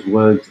say those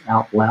words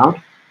out loud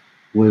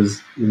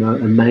was,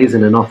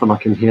 amazing. And often I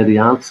can hear the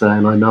answer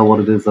and I know what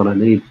it is that I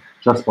need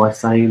just by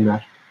saying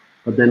that.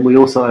 But then we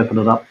also open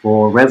it up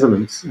for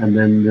resonance. And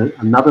then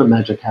another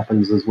magic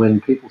happens is when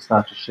people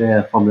start to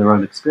share from their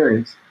own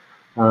experience.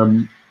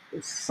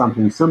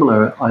 Something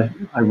similar,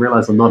 I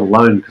realize I'm not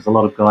alone, because a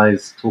lot of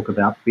guys talk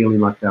about feeling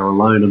like they're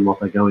alone in what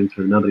they're going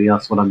through. Nobody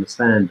else would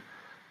understand.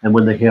 And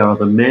when they hear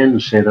other men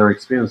share their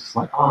experience, it's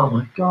like, oh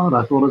my God,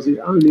 I thought I was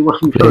the only one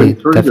going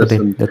through this.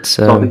 And That's,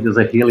 so I think there's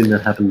a healing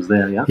that happens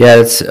there, yeah? Yeah,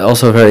 it's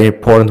also a very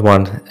important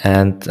one.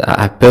 And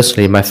I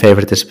personally, my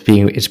favorite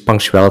is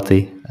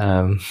punctuality.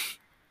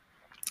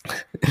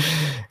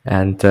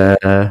 And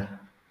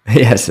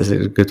yes, it's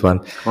a good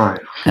one. Right.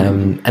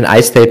 And I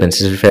statements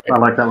is very. I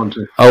like that one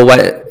too. Oh, why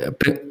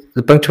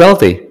the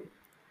punctuality?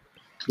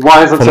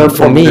 Why is it so important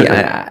for me?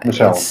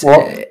 Michel?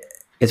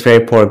 It's very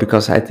important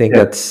because I think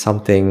that's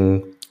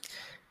something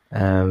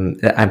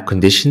that I'm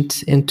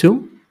conditioned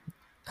into.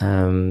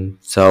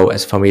 So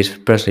as for me, it's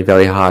personally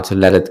very hard to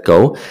let it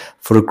go.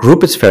 For the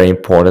group, it's very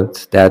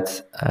important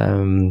that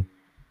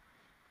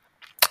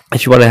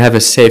if you want to have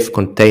a safe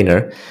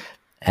container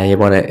and you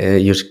want to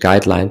use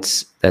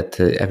guidelines that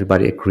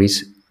everybody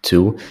agrees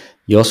to,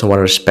 you also want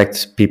to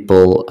respect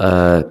people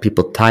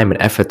time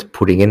and effort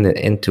putting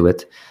into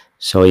it.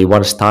 So you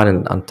want to start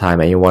on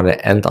time and you want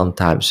to end on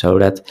time, so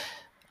that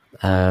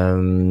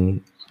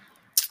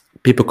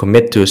people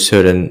commit to a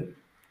certain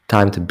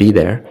time to be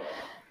there.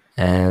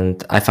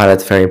 And I find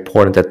it very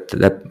important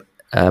that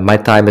my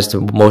time is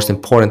the most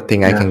important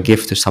thing I can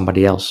give to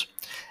somebody else,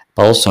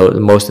 but also the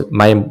most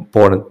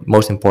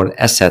important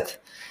asset.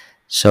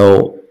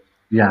 So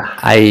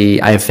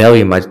I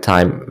value my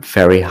time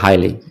very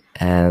highly.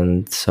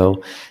 And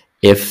so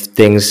if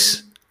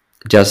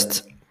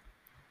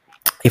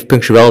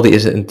punctuality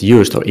isn't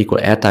used or equal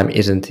airtime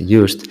isn't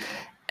used,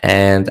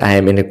 and I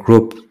am in a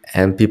group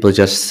and people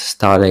just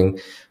starting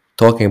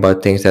talking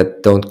about things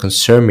that don't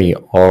concern me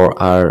or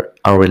are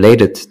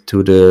unrelated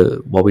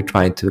to what we're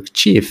trying to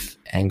achieve,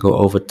 and go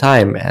over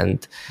time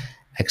and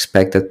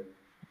expect that,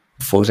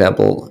 for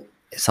example,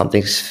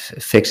 something's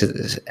fixed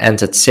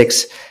ends at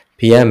 6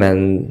 p.m.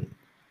 and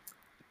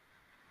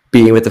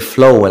being with the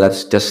flow and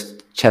let's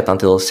just chat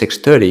until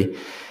 6:30,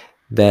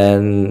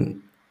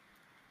 then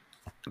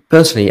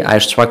personally I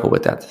struggle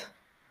with that.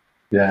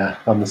 Yeah,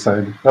 I'm the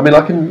same. I'm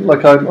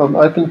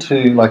open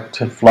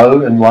to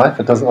flow in life.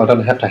 I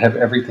don't have to have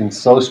everything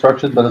so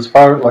structured, but as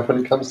far when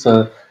it comes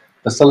to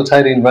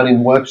facilitating,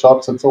 running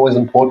workshops, it's always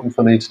important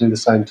for me to do the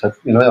same.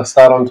 I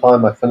start on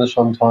time, I finish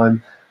on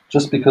time,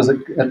 just because I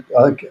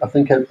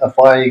think if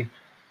I'm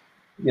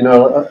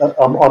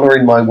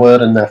honouring my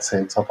word in that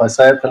sense. If I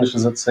say it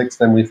finishes at 6,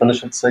 then we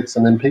finish at 6,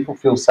 and then people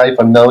feel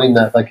safer knowing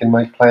that they can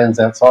make plans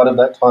outside of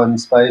that time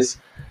and space,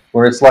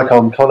 where it's like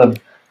I'm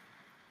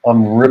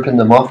ripping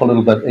them off a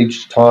little bit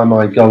each time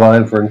I go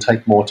over and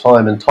take more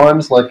time. And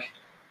time's like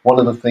one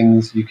of the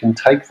things you can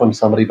take from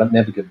somebody but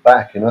never get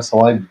back.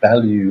 So I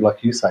value,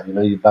 like you say,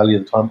 you value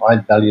the time. I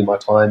value my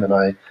time, and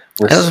I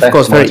And that's of respect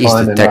course my very easy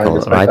time, to and I tackle,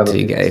 respect right? other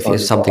people's If time as well.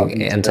 I something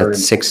think it's ends at very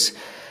important.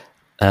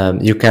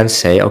 6, you can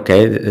say,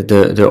 okay,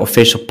 the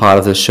official part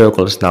of the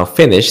circle is now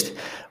finished.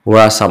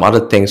 Where are some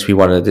other things we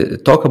wanted to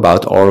talk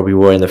about, or we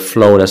were in the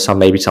flow? There's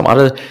maybe some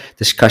other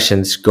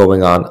discussions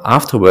going on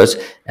afterwards.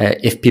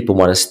 If people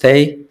want to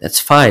stay, that's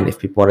fine. If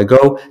people want to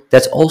go,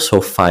 that's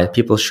also fine.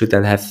 People should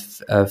then have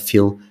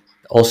feel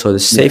also the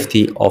Yeah.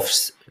 safety of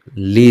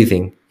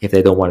leaving if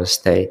they don't want to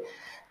stay.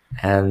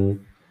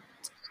 And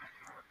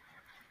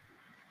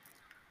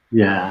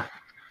Yeah.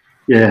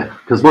 Yeah,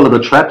 because one of the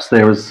traps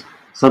there is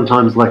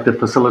sometimes like the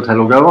facilitator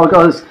will go, "Oh,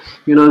 guys,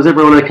 is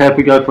everyone okay if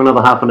we go for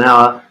another half an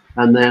hour?"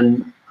 And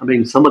then, I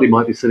mean, somebody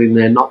might be sitting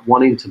there not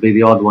wanting to be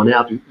the odd one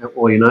out,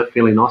 or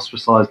feeling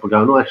ostracized by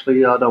going, "Oh, actually,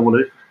 yeah, I don't want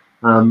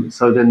to."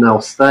 So then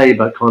they'll stay,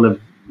 but kind of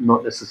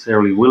not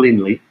necessarily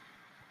willingly.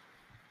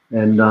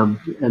 And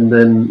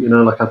then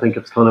like I think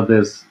it's kind of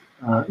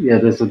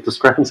there's a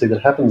discrepancy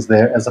that happens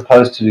there, as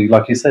opposed to,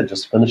 like you said,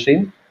 just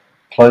finishing,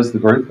 close the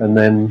group, and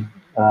then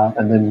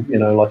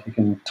like you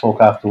can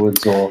talk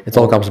afterwards, or it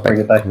all comes back bring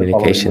it to back the following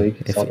communication. week.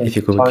 So I If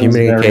you think could time is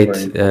very, very communicate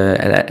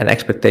important. and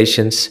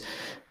expectations,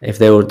 if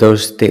they were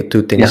those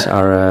two things Yeah,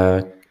 are,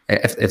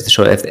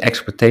 if the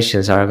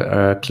expectations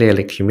are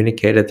clearly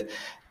communicated,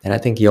 then I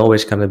think you're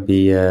always gonna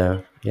be,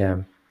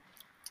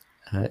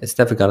 it's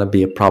never gonna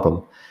be a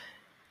problem.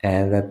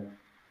 And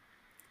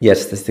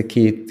yes, that's the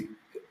key.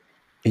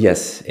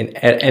 Yes, in a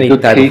any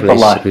good type key of for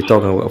relationship, we're life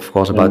talking, of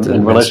course, about the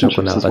and men's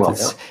circle relationships now, as but well. Yeah,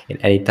 it's in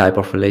any type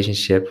of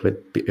relationship with,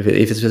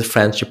 if it's with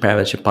friends, your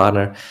parents, your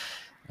partner,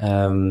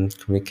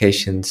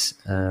 communication,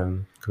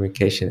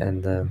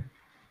 and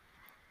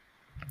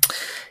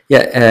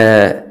yeah,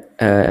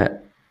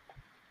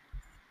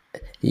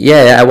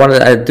 yeah.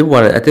 I did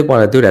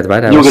want to do that,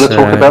 right? you were going to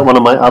talk about one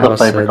of my I other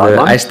was favorite the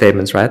I guidelines.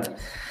 statements, right?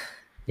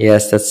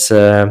 Yes, that's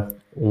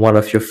one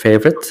of your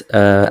favorite.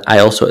 I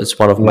also, it's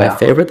one of my Yeah,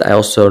 favorite. I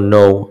also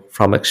know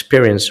from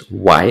experience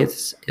why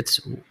it's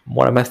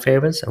one of my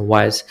favorites and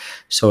why it's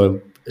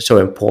so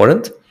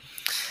important.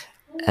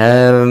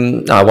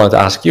 I wanted to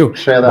ask you,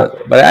 share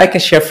that. but I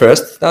can share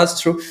first. That's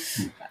true.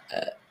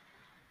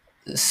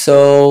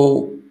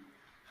 So,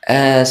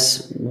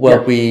 as what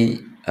Yeah,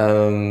 we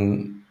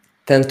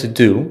tend to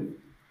do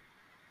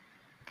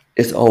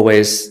is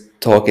always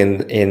talk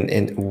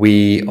in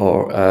we,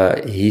 or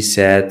he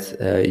said,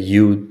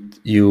 you,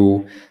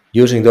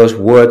 using those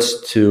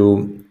words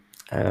to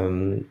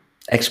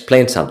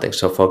explain something.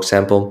 So, for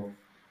example,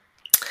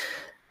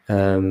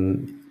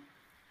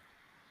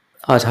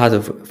 it's hard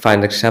to find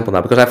an example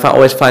now, because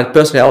always find,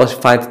 personally, I always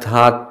find it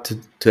hard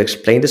to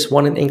explain this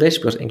one in English,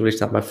 because English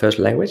is not my first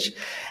language.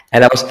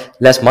 And I was,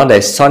 last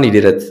Monday, Sunny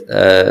did it.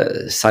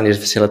 Sunny is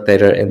a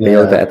facilitator in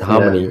Yoga yeah, at yeah,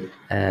 Harmony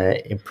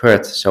in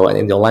Perth. So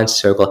in the online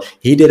circle,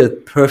 he did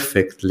it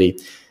perfectly.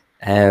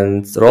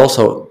 And there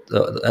also,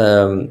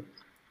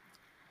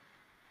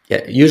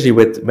 usually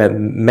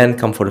when men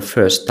come for the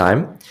first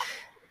time,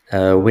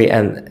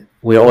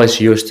 we always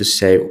used to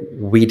say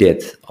we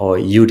did, or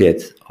you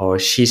did, or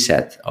she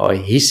said, or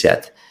he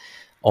said,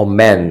 or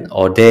men,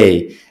 or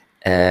they,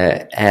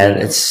 and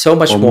yeah. it's so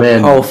much Or more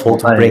men, powerful or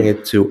to bring they.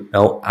 it to,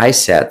 no, I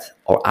said,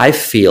 or I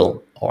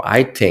feel, or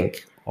I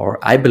think, or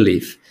I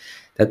believe.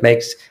 That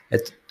makes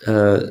it,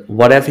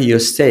 whatever you're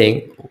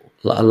saying,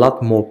 a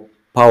lot more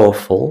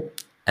powerful,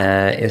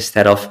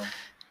 instead of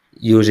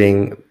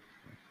using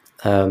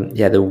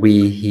the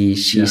we, he,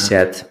 she Yeah,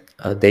 said,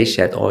 they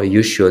said, or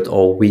you should,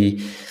 or we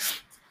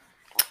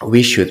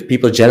should.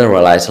 People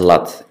generalize a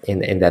lot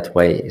in that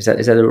way. Is that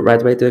the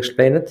right way to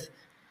explain it?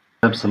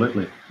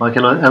 absolutely. Like,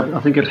 and I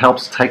think it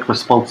helps take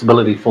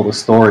responsibility for the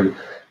story.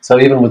 So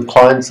even with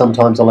clients,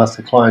 sometimes I'll ask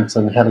the clients,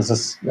 "And how does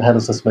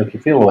this make you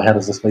feel, or how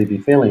does this leave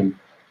you feeling?"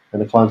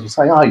 And the clients will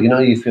say, "Oh,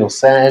 you feel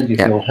sad, you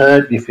Yeah. feel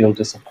hurt, you feel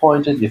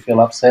disappointed, you feel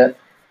upset."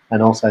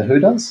 And I'll say, "Who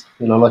does?"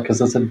 Like, because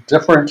it's a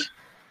different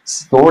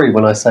story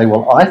when I say,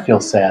 "Well, I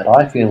feel sad,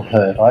 I feel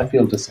hurt, I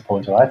feel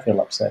disappointed, I feel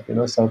upset."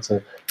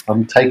 So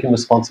I'm taking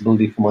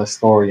responsibility for my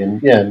story,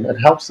 and yeah, and it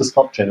helps to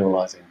stop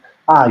generalizing.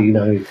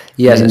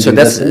 Yes, Men so do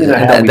that's, this, and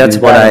how and we that's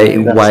do what that, and we I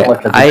do that. It's why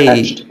like a I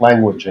detached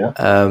language, yeah.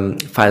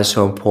 find it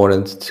so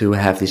important to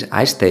have these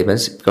I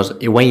statements, because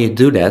when you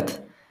do that,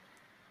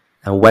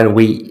 and when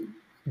we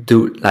do,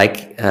 like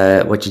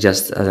what you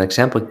just as an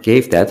example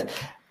gave, that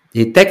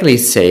you're technically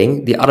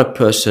saying the other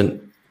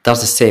person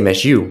does the same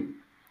as you,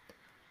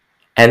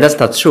 and that's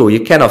not true. You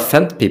can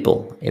offend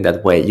people in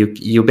that way.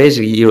 You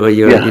basically,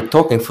 Yeah, you're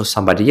talking for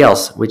somebody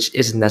else, which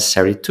isn't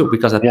necessary too,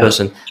 because that yeah,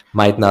 person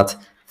might not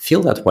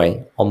feel that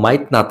way, or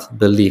might not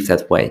believe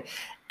that way.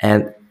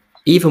 And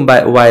even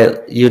while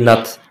you're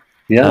not,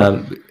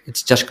 yeah,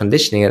 it's just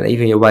conditioning, and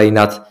even while you're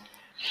not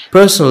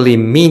personally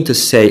mean to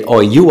say,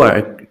 or you are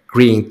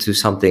agreeing to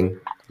something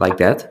like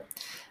that,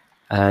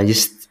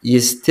 you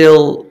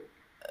still,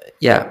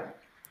 yeah,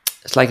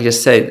 it's like you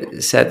just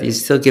said, you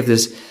still give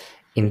this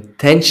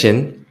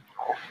intention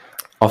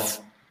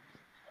of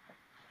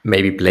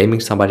maybe blaming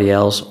somebody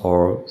else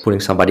or putting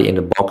somebody in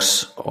the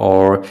box,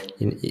 or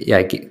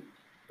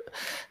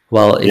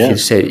well, if you Yeah,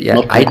 say, yeah,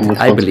 not taking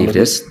I believe responsibility.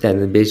 this,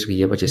 then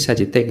basically what you said,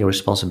 you're taking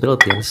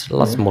responsibility, and it's a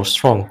lot more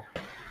strong.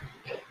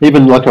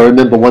 Even like I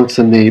remember once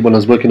when I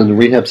was working in the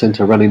rehab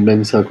center running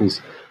men's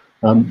circles,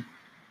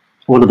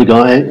 one of a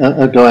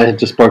guy had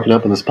just broken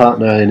up with his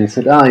partner, and he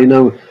said,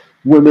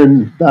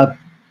 women,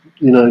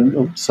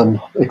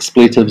 some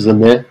expletives in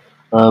there,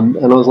 and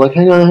I was like,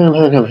 hang on,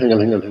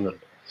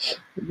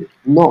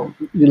 not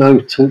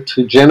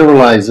to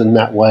generalize in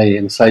that way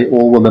and say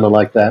all women are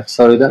like that.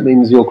 So that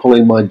means you're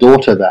calling my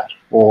daughter that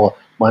or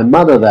my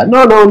mother that.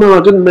 No,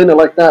 I didn't mean it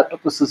like that.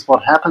 But this is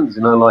what happens,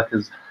 like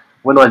is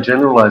when I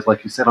generalize,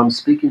 like you said, I'm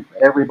speaking for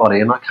everybody,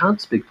 and I can't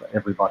speak for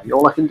everybody.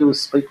 All I can do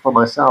is speak for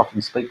myself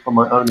and speak for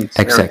my own experience.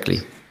 Exactly.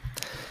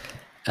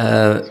 So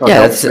it Yeah,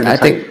 helps that's, me to I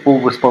take think,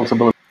 full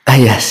responsibility.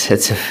 yes,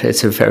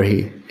 it's a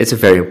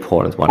very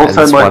important one, and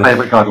Also, it's my one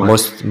favorite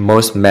guideline.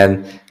 most men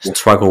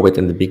struggle with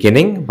in the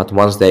beginning. But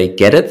once they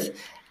get it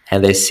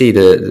and they see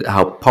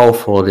how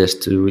powerful it is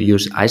to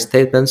use I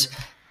statements,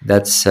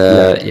 that's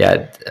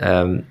Yeah,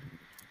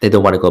 they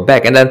don't want to go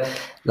back. And then,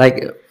 like,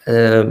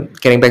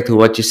 getting back to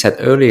what you said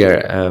earlier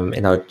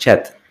in our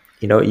chat,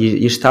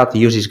 you start to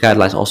use these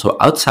guidelines also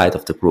outside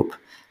of the group.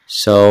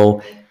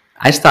 So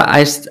I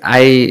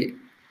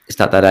it's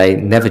not that I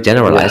never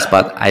generalize, yeah,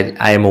 but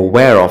I am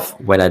aware of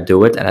when I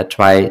do it, and I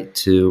try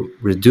to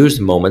reduce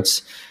the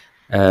moments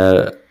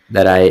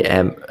that I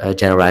am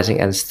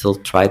generalizing, and still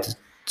try to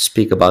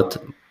speak about,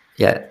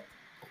 yeah,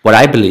 what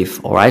I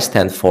believe or I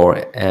stand for,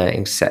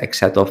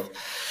 except of,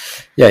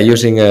 yeah,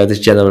 using this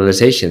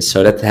generalization.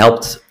 So that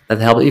helped. That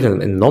helped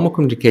even in normal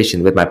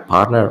communication with my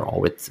partner or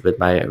with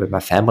my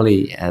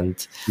family. And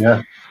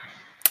yeah,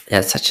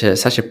 yeah, such a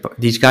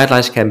these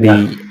guidelines can yeah,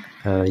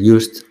 be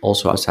used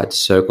also outside the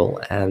circle,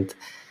 and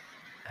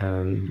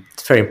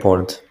it's very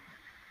important.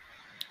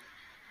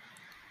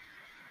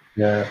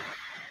 yeah.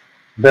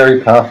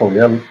 Very powerful,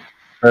 yeah.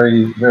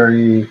 Very,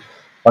 very.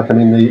 Like, I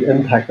mean, the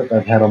impact that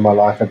they've had on my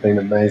life have been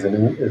amazing.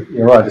 And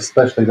you're right,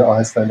 especially the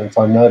I statements.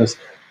 I noticed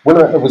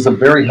it was a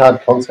very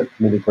hard concept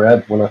for me to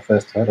grab when I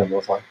first heard it. I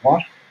was like,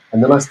 what?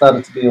 And then I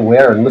started to be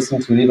aware and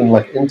listen to even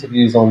like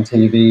interviews on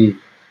TV.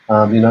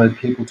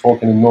 People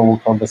talking in normal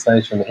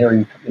conversation,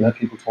 hearing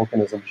people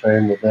talking as I'm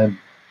sharing with them,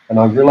 and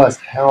I realized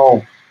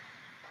how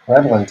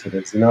prevalent it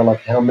is.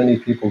 Like how many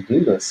people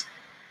do this,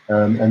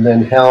 and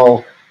then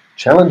how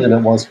challenging it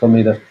was for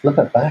me to flip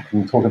it back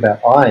and talk about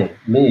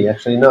me.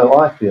 Actually, no,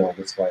 I feel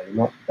this way,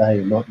 not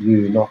they, not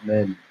you, not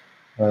men.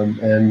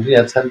 And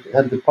yeah, it's had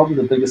probably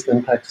the biggest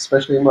impact,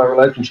 especially in my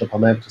relationship.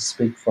 I'm able to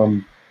speak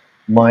from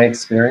my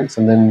experience,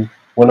 and then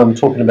when I'm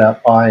talking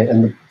about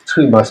and the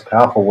two most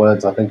powerful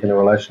words I think in a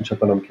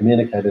relationship when I'm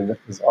communicating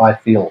is I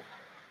feel.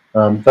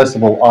 First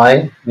of all,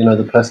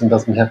 the person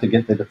doesn't have to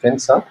get their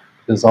defense up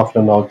because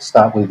often I'll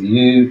start with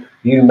you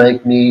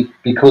make me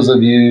because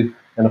of you.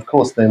 And of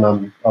course, then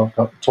I'm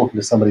talking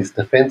to somebody's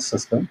defense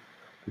system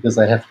because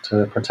they have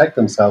to protect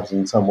themselves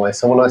in some way.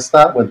 So when I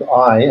start with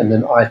I and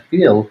then I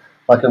feel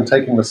like I'm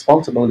taking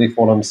responsibility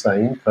for what I'm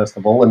saying, first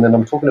of all, and then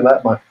I'm talking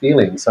about my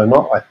feelings. So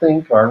not I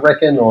think or I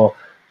reckon or,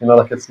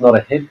 like it's not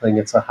a head thing,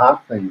 it's a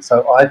heart thing.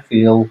 So I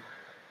feel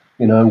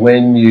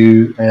when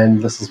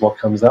and this is what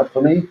comes up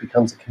for me,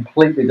 becomes a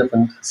completely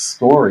different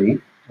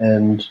story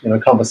and,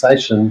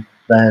 conversation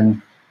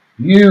than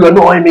you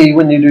annoy me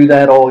when you do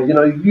that, or,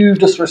 you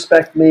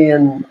disrespect me,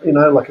 and,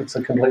 like it's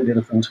a completely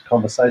different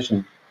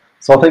conversation.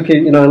 So I think,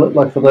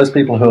 like for those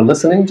people who are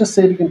listening, just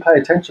see if you can pay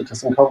attention to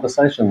some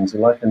conversations,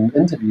 like in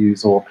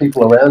interviews or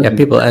people around Yeah, you.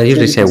 people See if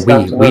usually you say can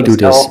start to we do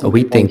notice how this, or often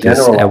we people think this,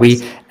 and we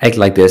generalize. act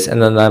like this,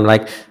 and then I'm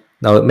like,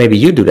 no, maybe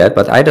you do that,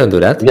 but I don't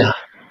do that. Yeah,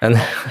 And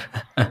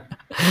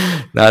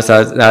no, so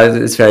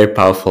it's very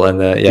powerful,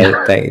 and yeah,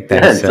 yeah, thanks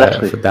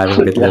exactly. for diving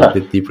a little Yeah.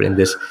 bit deeper in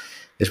this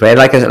way. And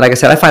like I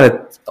said, I find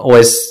it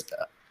always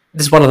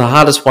this is one of the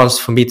hardest ones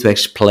for me to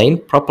explain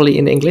properly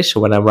in English.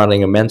 So when I'm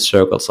running a men's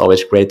circle, it's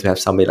always great to have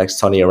somebody like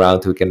Sonny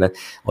around who can,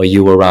 or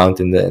you around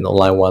in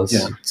online Yeah.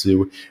 ones,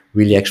 to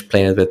really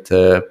explain it with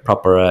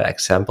proper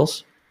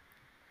examples.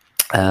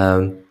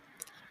 Um,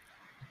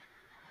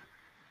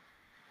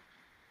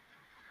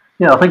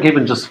 Yeah, I think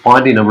even just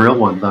finding a real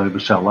one though,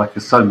 Michelle, like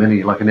there's so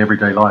many, like in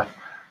everyday life.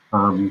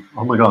 Oh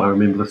my God, I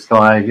remember this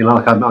guy,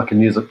 like I can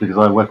use it because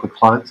I work with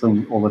clients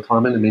and all the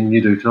time. And I mean,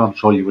 you do too, I'm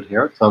sure you would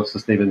hear it. So it's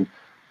just even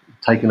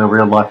taking a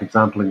real life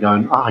example and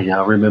going,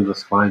 yeah, I remember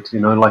this client,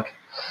 like,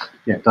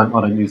 yeah, I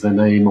don't use their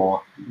name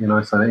or,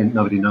 so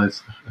nobody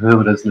knows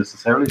who it is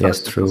necessarily, but Yes,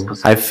 it's just a true. I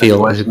specific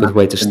feel it's a situation good that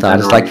way to can start.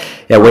 It's like,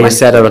 generate yeah, when you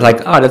said it, I was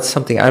relationship. like, oh, that's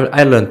something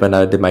I learned when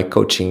I did my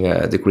coaching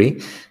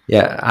degree.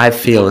 Yeah, I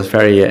feel it's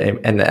very,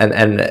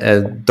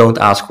 and don't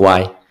ask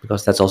why,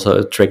 because that's also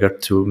a trigger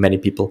to many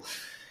people.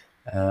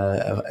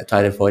 I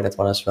try to avoid that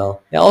one as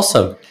well. Yeah,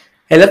 awesome.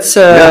 Hey,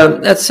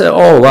 Yeah,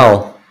 oh,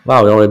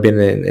 wow, we've already been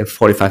in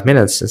 45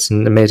 minutes. It's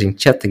an amazing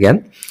chat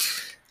again.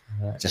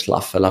 I just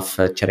love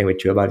chatting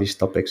with you about these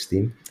topics,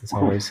 Dean. It's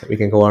always, we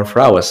can go on for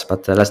hours,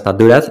 but let's not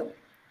do that.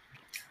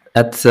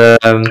 At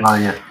oh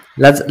yeah.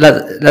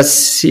 let's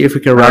see if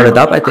we can round it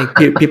up. I think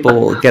people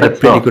will get a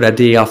pretty good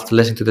idea after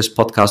listening to this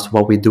podcast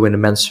what we do in the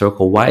men's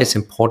circle, why it's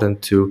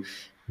important to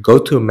go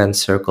to a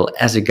men's circle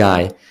as a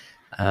guy,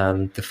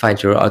 to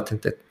find your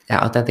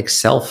authentic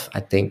self. I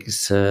think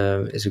is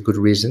a good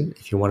reason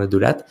if you want to do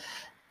that.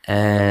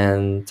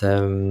 And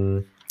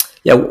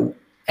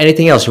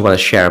anything else you want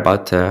to share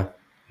about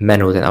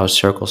manhood in our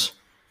circles?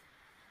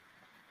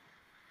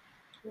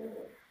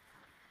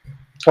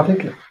 I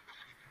think,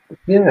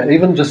 yeah,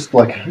 even just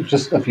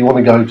if you want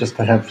to go just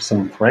to have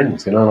some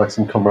friends, like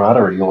some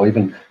camaraderie, or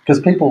even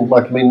because people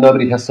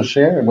nobody has to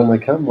share when they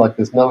come. Like,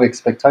 there's no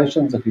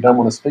expectations. If you don't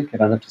want to speak, you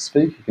don't have to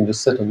speak. You can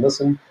just sit and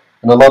listen.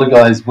 And a lot of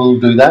guys will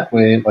do that,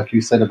 where, like you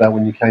said about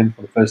when you came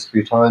for the first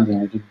few times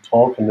and you didn't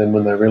talk, and then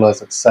when they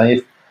realize it's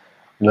safe,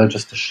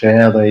 just to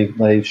share,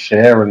 they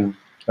share, and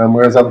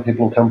whereas other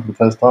people will come for the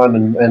first time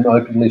and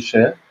openly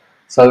share.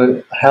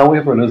 So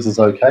however it is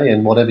okay,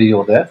 and whatever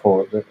you're there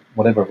for,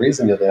 whatever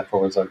reason you're there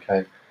for is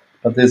okay.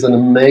 But there's an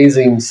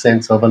amazing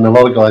sense of, and a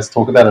lot of guys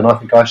talk about it, and I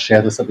think I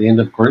share this at the end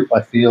of group,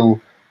 I feel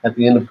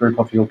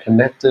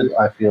connected,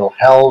 I feel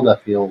held, I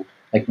feel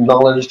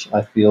acknowledged,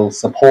 I feel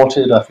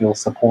supported, I feel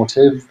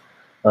supportive.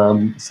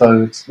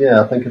 So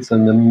I think it's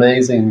an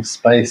amazing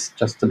space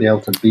just to be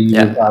able to be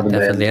with other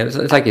definitely. men.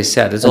 It's like you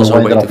said, it's also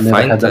a way to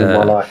find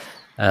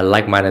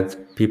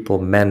like-minded people,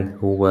 men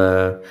who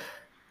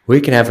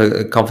you can have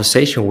a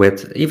conversation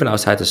with even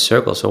outside the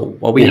circle. So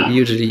what we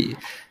usually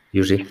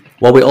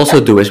what we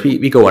also do is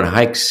we go on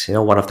hikes.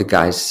 One of the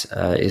guys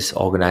is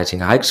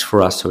organizing hikes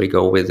for us, so we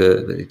go with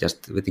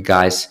the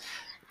guys.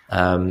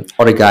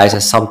 Other guys,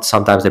 and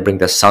sometimes they bring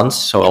their sons,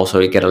 so also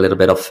you get a little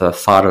bit of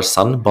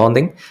father-son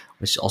bonding,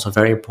 which is also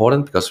very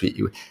important, because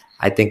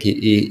I think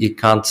you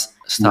can't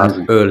start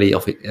early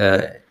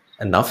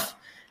enough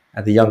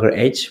at the younger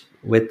age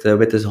with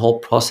this whole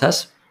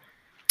process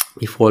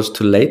before it's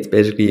too late,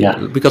 basically.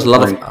 Because a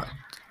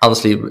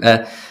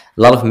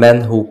lot of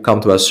men who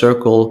come to our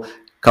circle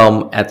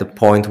come at the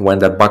point when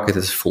their bucket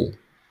is full,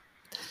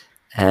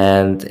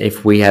 and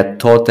if we had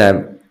taught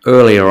them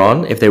earlier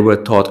on, if they were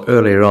taught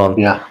earlier on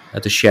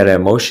to share their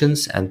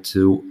emotions and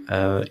to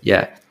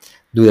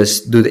do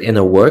the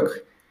inner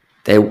work,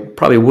 they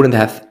probably wouldn't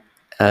have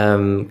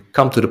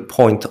come to the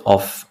point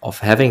of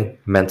having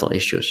mental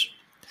issues.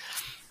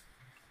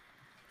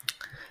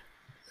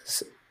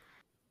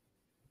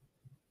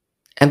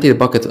 Empty the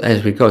bucket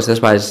as we go. So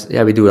that's why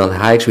we do it on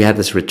hikes. We had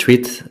this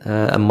retreat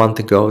a month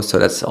ago, so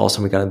that's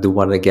awesome. We're gonna do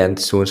one again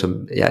soon.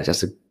 So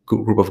just a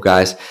group of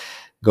guys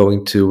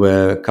coming to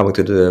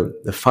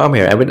the farm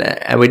here,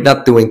 and we're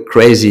not doing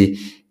crazy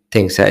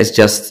things. It's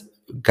just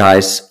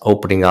guys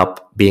opening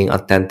up, being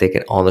authentic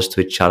and honest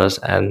to each other,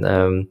 and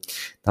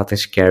nothing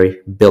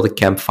scary. Build a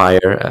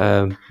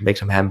campfire, make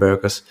some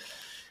hamburgers,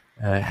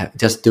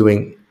 just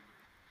doing.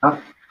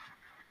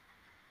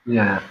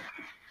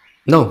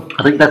 No,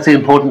 I think that's the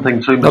important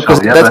thing too, Michel.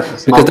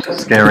 It's not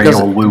scary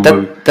or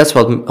woo-woo. That's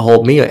what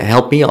helped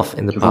me off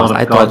in the past.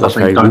 I thought it was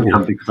very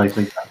woo-woo, because they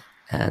think that.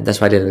 And that's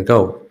why I didn't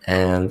go.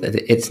 And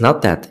it's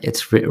not that.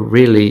 It's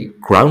really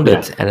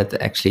grounded, and it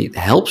actually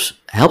helps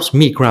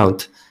me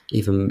ground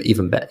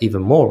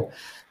even more.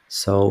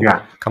 So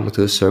coming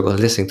to the circle,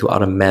 listening to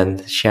other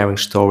men, sharing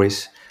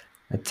stories,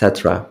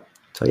 etc.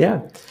 So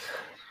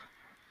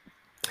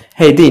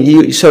Hey Dean,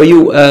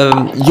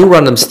 you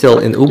run them still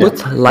in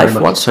Ubud live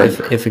ones. So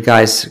if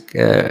guys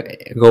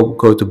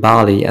go to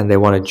Bali and they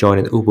want to join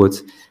in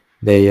Ubud,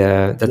 they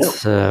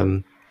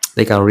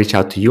can reach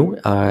out to you.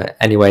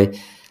 Anyway,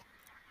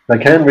 they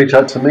can reach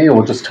out to me,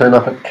 or just turn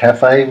up at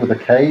Cafe with a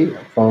K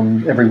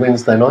from every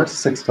Wednesday night,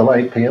 6 till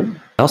 8 p.m.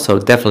 Also,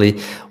 definitely,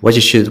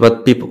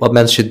 what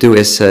men should do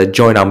is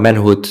join our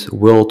Manhood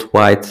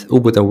worldwide,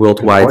 Ubud and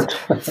worldwide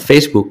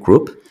Facebook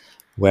group,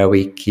 where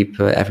we keep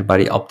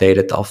everybody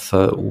updated of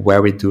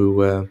where we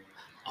do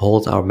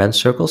hold our men's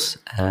circles.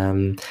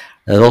 There's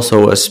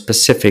also a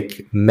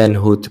specific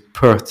Manhood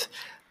Perth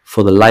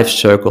for the live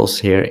circles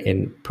here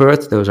in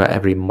Perth. Those are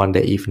every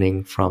Monday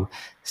evening from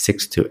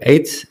 6 to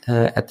 8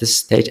 at this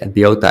stage at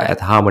Biota at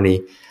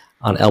Harmony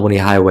on Albany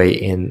Highway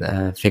in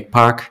Vic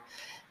Park.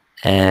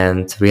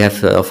 And we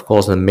have, of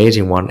course, an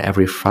amazing one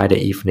every Friday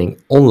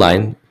evening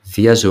online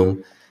via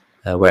Zoom,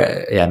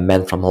 where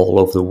men from all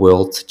over the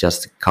world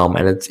just come,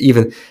 and it's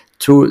even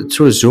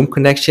through a Zoom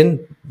connection,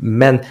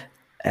 men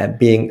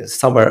being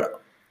somewhere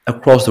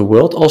across the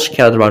world, all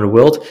scattered around the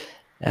world.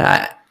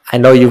 I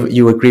know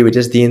you agree with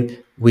this, Dean.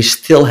 We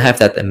still have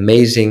that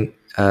amazing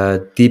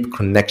deep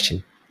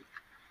connection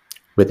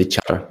with each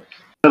other.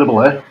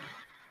 Incredible, eh?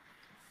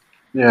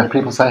 Yeah,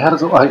 people say, how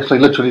does it? I actually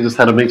literally just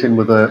had a meeting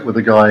with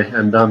a guy,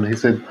 and he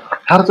said,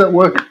 how does that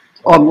work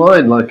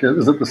online? Like,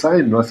 is it the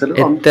same? And I said,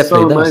 I'm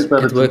so amazed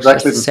that it's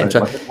exactly the same.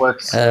 Like, it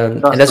works.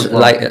 And that's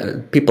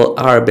like people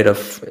are a bit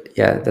of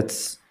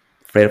that's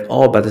afraid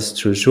of, but it's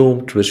through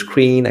Zoom, through a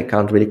screen. I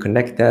can't really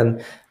connect them.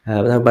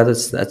 No, but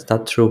that's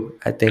not true.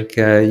 I think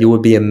you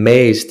would be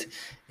amazed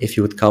if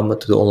you would come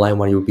to the online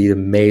one. You would be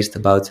amazed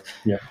about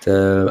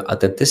the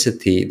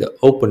authenticity, the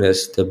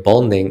openness, the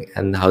bonding,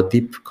 and how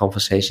deep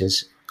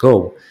conversations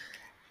go.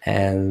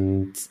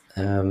 and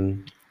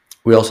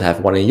we also have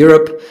one in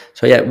Europe.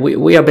 So yeah,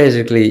 we are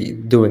basically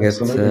doing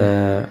Absolutely.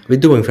 it. We're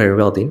doing very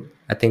well, Dean.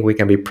 I think we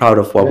can be proud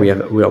of what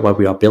what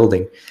we are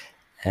building,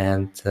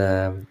 and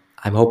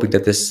I'm hoping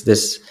that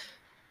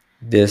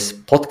this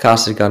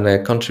podcast is going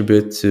to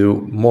contribute to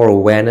more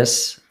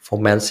awareness for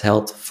men's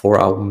health, for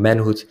our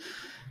manhood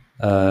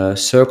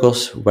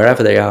circles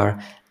wherever they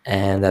are,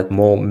 and that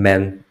more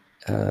men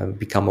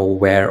become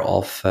aware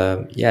of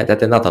that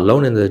they're not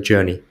alone in the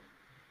journey.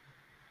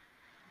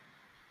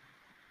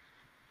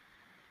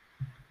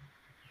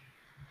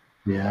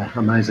 Yeah,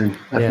 amazing.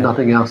 If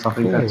nothing else, I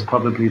think that's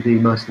probably the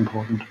most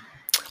important.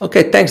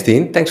 Okay, thanks,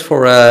 Dean. Thanks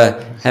for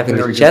having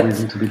the chat.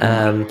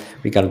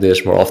 We're going to do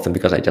this more often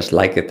because I just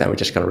like it, and we're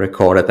just going to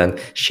record it and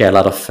share a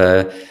lot of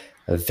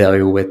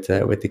value with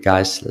the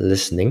guys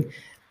listening.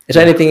 Is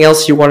there anything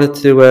else you wanted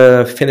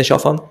to finish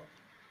off on?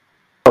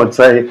 I would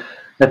say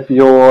if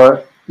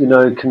you're,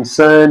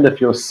 concerned,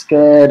 if you're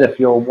scared, if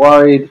you're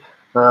worried,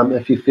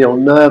 if you feel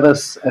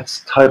nervous,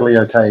 it's totally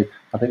okay.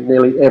 I think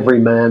nearly every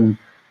man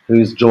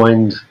who's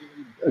joined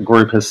a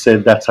group has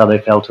said that's how they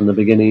felt in the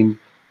beginning,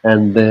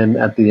 and then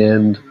at the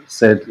end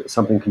said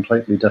something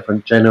completely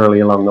different,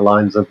 generally along the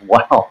lines of,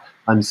 wow,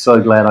 I'm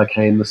so glad I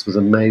came, this was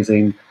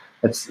amazing.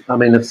 It's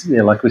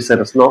like we said,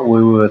 it's not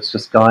woo-woo, it's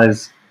just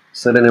guys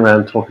sitting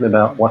around talking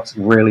about what's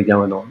really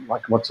going on,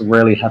 like what's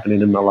really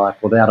happening in my life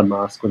without a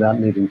mask, without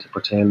needing to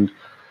pretend.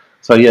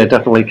 So yeah,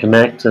 definitely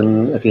connect,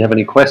 and if you have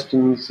any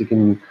questions, you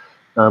can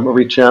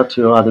reach out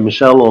to either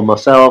Michel or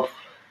myself.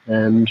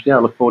 And yeah, I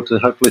look forward to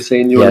hopefully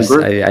seeing you in the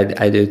group. Yes,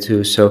 I do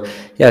too. So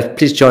yeah,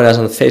 please join us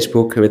on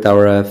Facebook with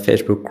our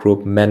Facebook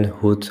group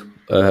Manhood,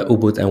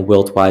 Ubud and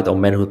Worldwide, or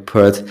Manhood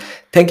Perth.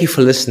 Thank you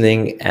for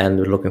listening, and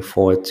we're looking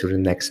forward to the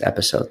next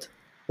episode.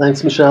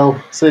 Thanks,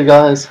 Michel. See you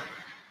guys.